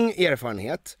har lång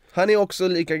erfarenhet. Han är också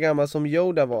lika gammal som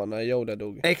Yoda var när Yoda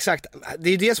dog. Exakt, det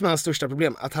är det som är hans största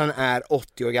problem. Att han är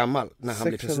 80 år gammal när han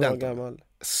blir president. 600 år gammal.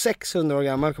 600 år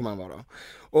gammal kommer han vara.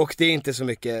 Och det är inte så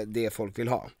mycket det folk vill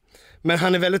ha. Men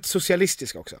han är väldigt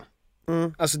socialistisk också.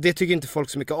 Alltså det tycker inte folk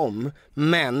så mycket om.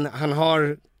 Men han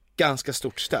har ganska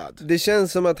stort stöd. Det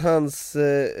känns som att hans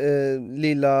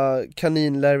lilla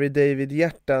kanin Larry David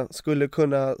hjärta skulle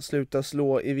kunna sluta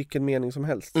slå i vilken mening som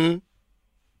helst.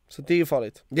 Så det är ju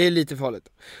farligt. Det är lite farligt.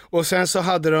 Och sen så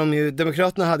hade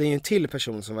Demokraterna hade ju en till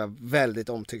person som var väldigt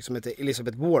omtyckt som heter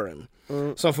Elizabeth Warren.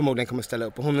 Som förmodligen kommer ställa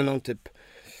upp. Och hon är någon typ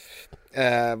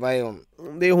vad är hon?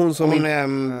 Det är hon som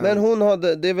men hon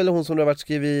hade, det är väl hon som det har varit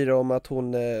skriverier om att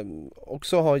hon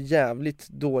också har jävligt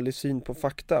dålig syn på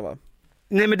fakta, va?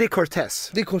 Nej, men det är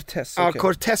Cortez. Det är Cortez, Ja,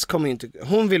 Cortez kommer ju inte.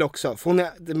 Hon vill också, för hon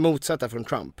är det motsatta från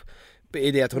Trump.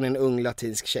 I det att hon är en ung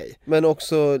latinsk tjej. Men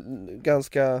också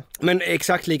ganska... Men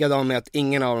exakt likadan med att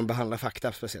ingen av dem behandlar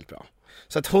fakta speciellt bra.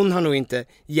 Så att hon har nog inte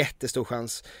jättestor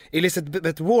chans.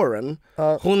 Elizabeth Warren,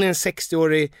 hon är en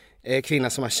 60-årig kvinna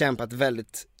som har kämpat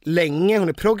väldigt länge. Hon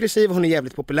är progressiv, hon är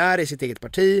jävligt populär i sitt eget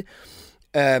parti.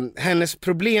 Hennes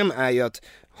problem är ju att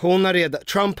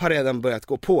Trump har redan börjat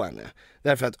gå på henne.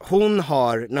 Därför att hon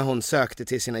har, när hon sökte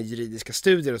till sina juridiska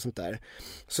studier och sånt där,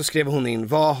 så skrev hon in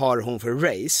vad har hon för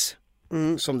race,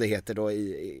 som det heter då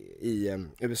i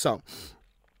USA.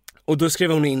 Och då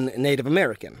skrev hon in Native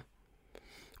American.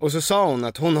 Och så sa hon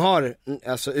att hon har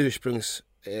alltså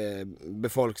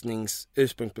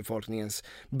ursprungsbefolkningens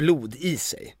blod i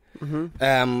sig.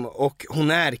 Och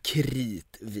hon är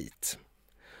kritvit.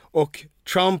 Och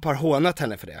Trump har hånat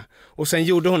henne för det. Och sen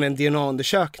gjorde hon en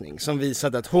DNA-undersökning som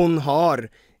visade att hon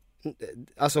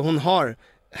har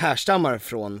härstammar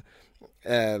från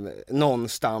någon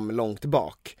stam långt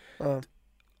bak.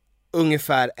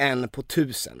 Ungefär 1 på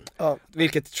 1000.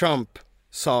 Vilket Trump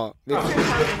sa.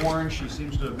 Warren, she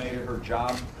seems to have made it her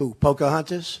job. Who,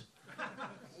 Pocahontas?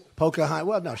 Pocahontas?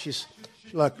 Well, no, she's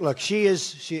look. She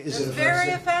is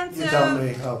very offensive. You tell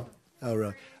me. Oh,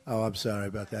 really? Oh, I'm sorry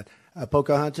about that.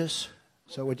 Pocahontas.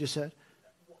 So what you said?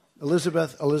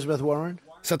 Elizabeth Warren.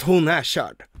 Så att hon är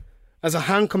körd. Alltså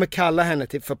han kommer kalla henne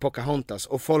för Pocahontas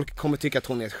och folk kommer tycka att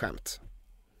hon är ett skämt.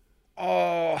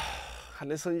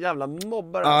 Han är sån jävla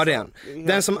mobbare. Ja, det är han.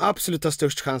 Den som absolut har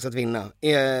störst chans att vinna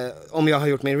är, om jag har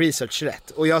gjort min research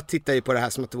rätt. Och jag tittar ju på det här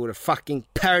som att det vore fucking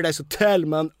Paradise Hotel,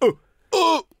 man.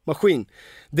 Maskin.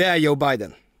 Det är Joe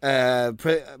Biden.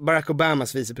 Barack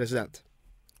Obamas vicepresident.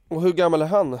 Och hur gammal är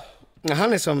han?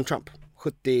 Han är som Trump.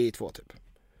 72 typ.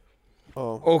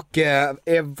 Och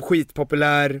är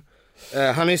skitpopulär.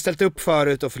 Han har ju ställt upp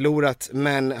förut och förlorat,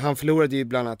 men han förlorade ju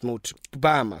bland annat mot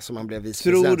Obama som han blev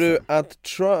vicepresident.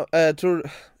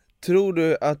 Tror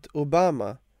du att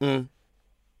Obama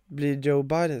blir Joe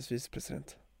Bidens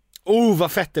vicepresident?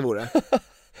 Vad fett det vore.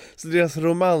 Så deras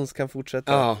romans kan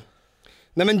fortsätta. Ja.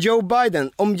 Nej, men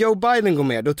om Joe Biden går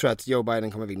med, då tror jag att Joe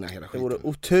Biden kommer vinna hela skiten. Det vore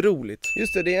otroligt.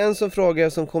 Just det är en som frågar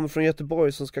som kommer från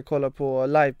Göteborg som ska kolla på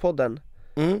livepodden.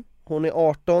 Hon är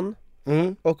 18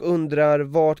 och undrar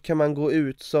vart kan man gå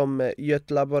ut som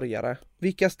götlaborgare.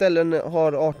 Vilka ställen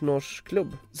har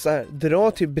 18-årsklubb? Så här,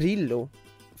 dra till Brillo,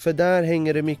 för där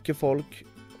hänger det mycket folk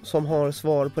som har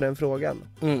svar på den frågan.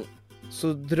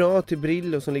 Så dra till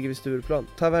Brillo som ligger vid Stureplan.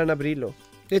 Taverna Brillo.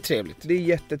 Det är trevligt. Det är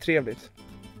jättetrevligt.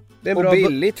 Det är och bra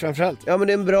billigt framförallt. Ja, men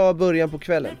det är en bra början på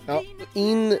kvällen. Ja.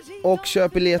 In och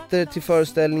köp biljetter till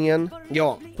föreställningen.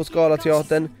 Ja. På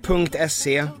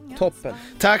Scalateatern.se. Toppen.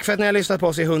 Tack för att ni har lyssnat på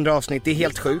oss i 100 avsnitt. Det är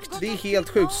helt sjukt. Det är helt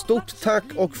sjukt. Stort tack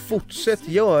och fortsätt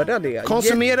göra det.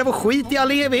 Konsumera vår skit i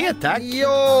all evighet, tack.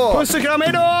 Ja. Puss och kram,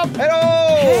 hejdå!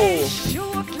 Hej, tjo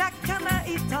klackarna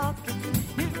i taket.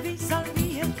 Nu visar vi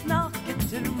helt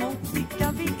naket hur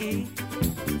modiga vi är.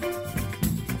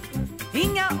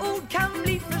 Inga ord kan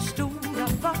bli för stora.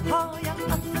 Vad har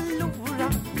jag att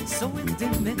förlora? Så är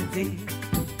det med det.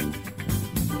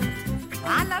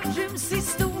 Alla ryms i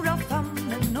stora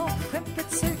famnen och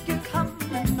skeppet söker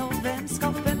hamnen och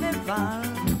vänskapen är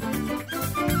varm.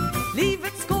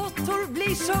 Livets gåtor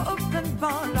blir så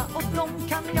uppenbara och de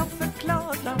kan jag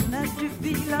förklara när du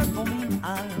vilar på min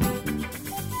arm.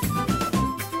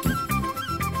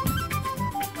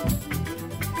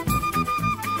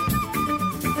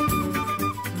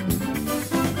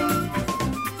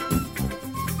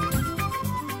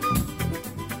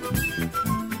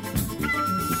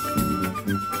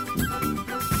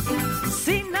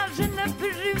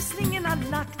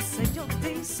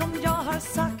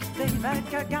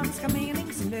 verkar ganska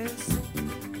meningslös.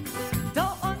 Då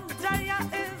undrar jag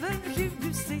över hur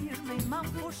du ser mig. Man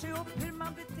får se upp hur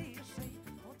man beter sig.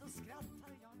 Och då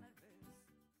skrattar jag nervös.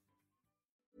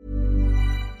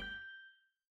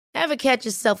 Ever catch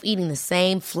yourself eating the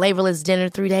same flavorless dinner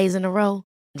 3 days in a row?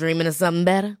 Dreaming of something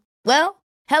better? Well,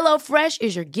 HelloFresh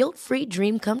is your guilt-free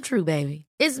dream come true, baby.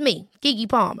 It's me, Keke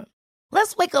Palmer.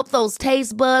 Let's wake up those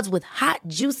taste buds with hot,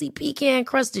 juicy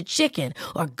pecan-crusted chicken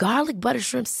or garlic butter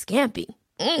shrimp scampi.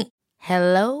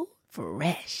 Hello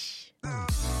Fresh.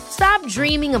 Stop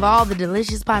dreaming of all the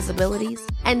delicious possibilities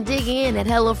and dig in at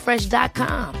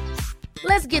HelloFresh.com.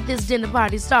 Let's get this dinner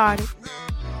party started.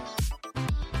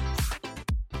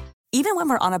 Even when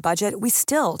we're on a budget, we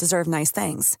still deserve nice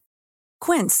things.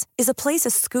 Quince is a place to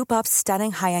scoop up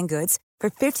stunning high-end goods for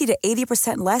 50 to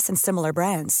 80% less than similar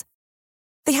brands.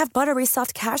 They have buttery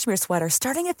soft cashmere sweaters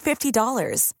starting at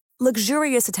 $50,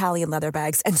 luxurious Italian leather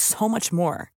bags, and so much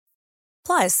more.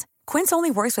 Plus, Quince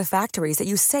only works with factories that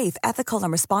use safe, ethical,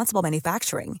 and responsible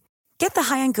manufacturing. Get the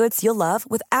high-end goods you'll love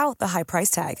without the high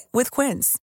price tag with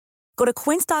Quince. Go to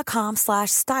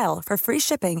quince.com/style for free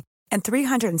shipping and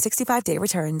 365-day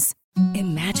returns.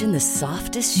 Imagine the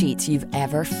softest sheets you've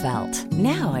ever felt.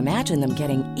 Now imagine them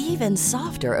getting even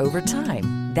softer over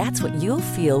time. That's what you'll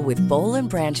feel with Boll &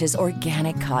 Branch's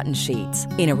organic cotton sheets.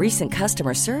 In a recent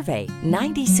customer survey,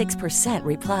 96%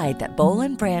 replied that Boll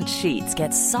 & Branch sheets get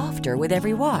softer with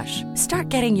every wash. Start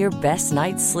getting your best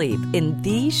night's sleep in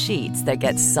these sheets that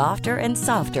get softer and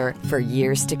softer for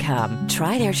years to come.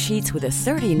 Try their sheets with a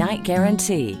 30-night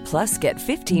guarantee. Plus, get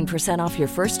 15% off your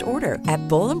first order at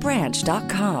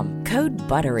bollandbranch.com. Code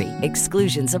BUTTERY.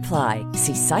 Exclusions apply.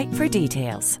 See site for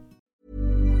details.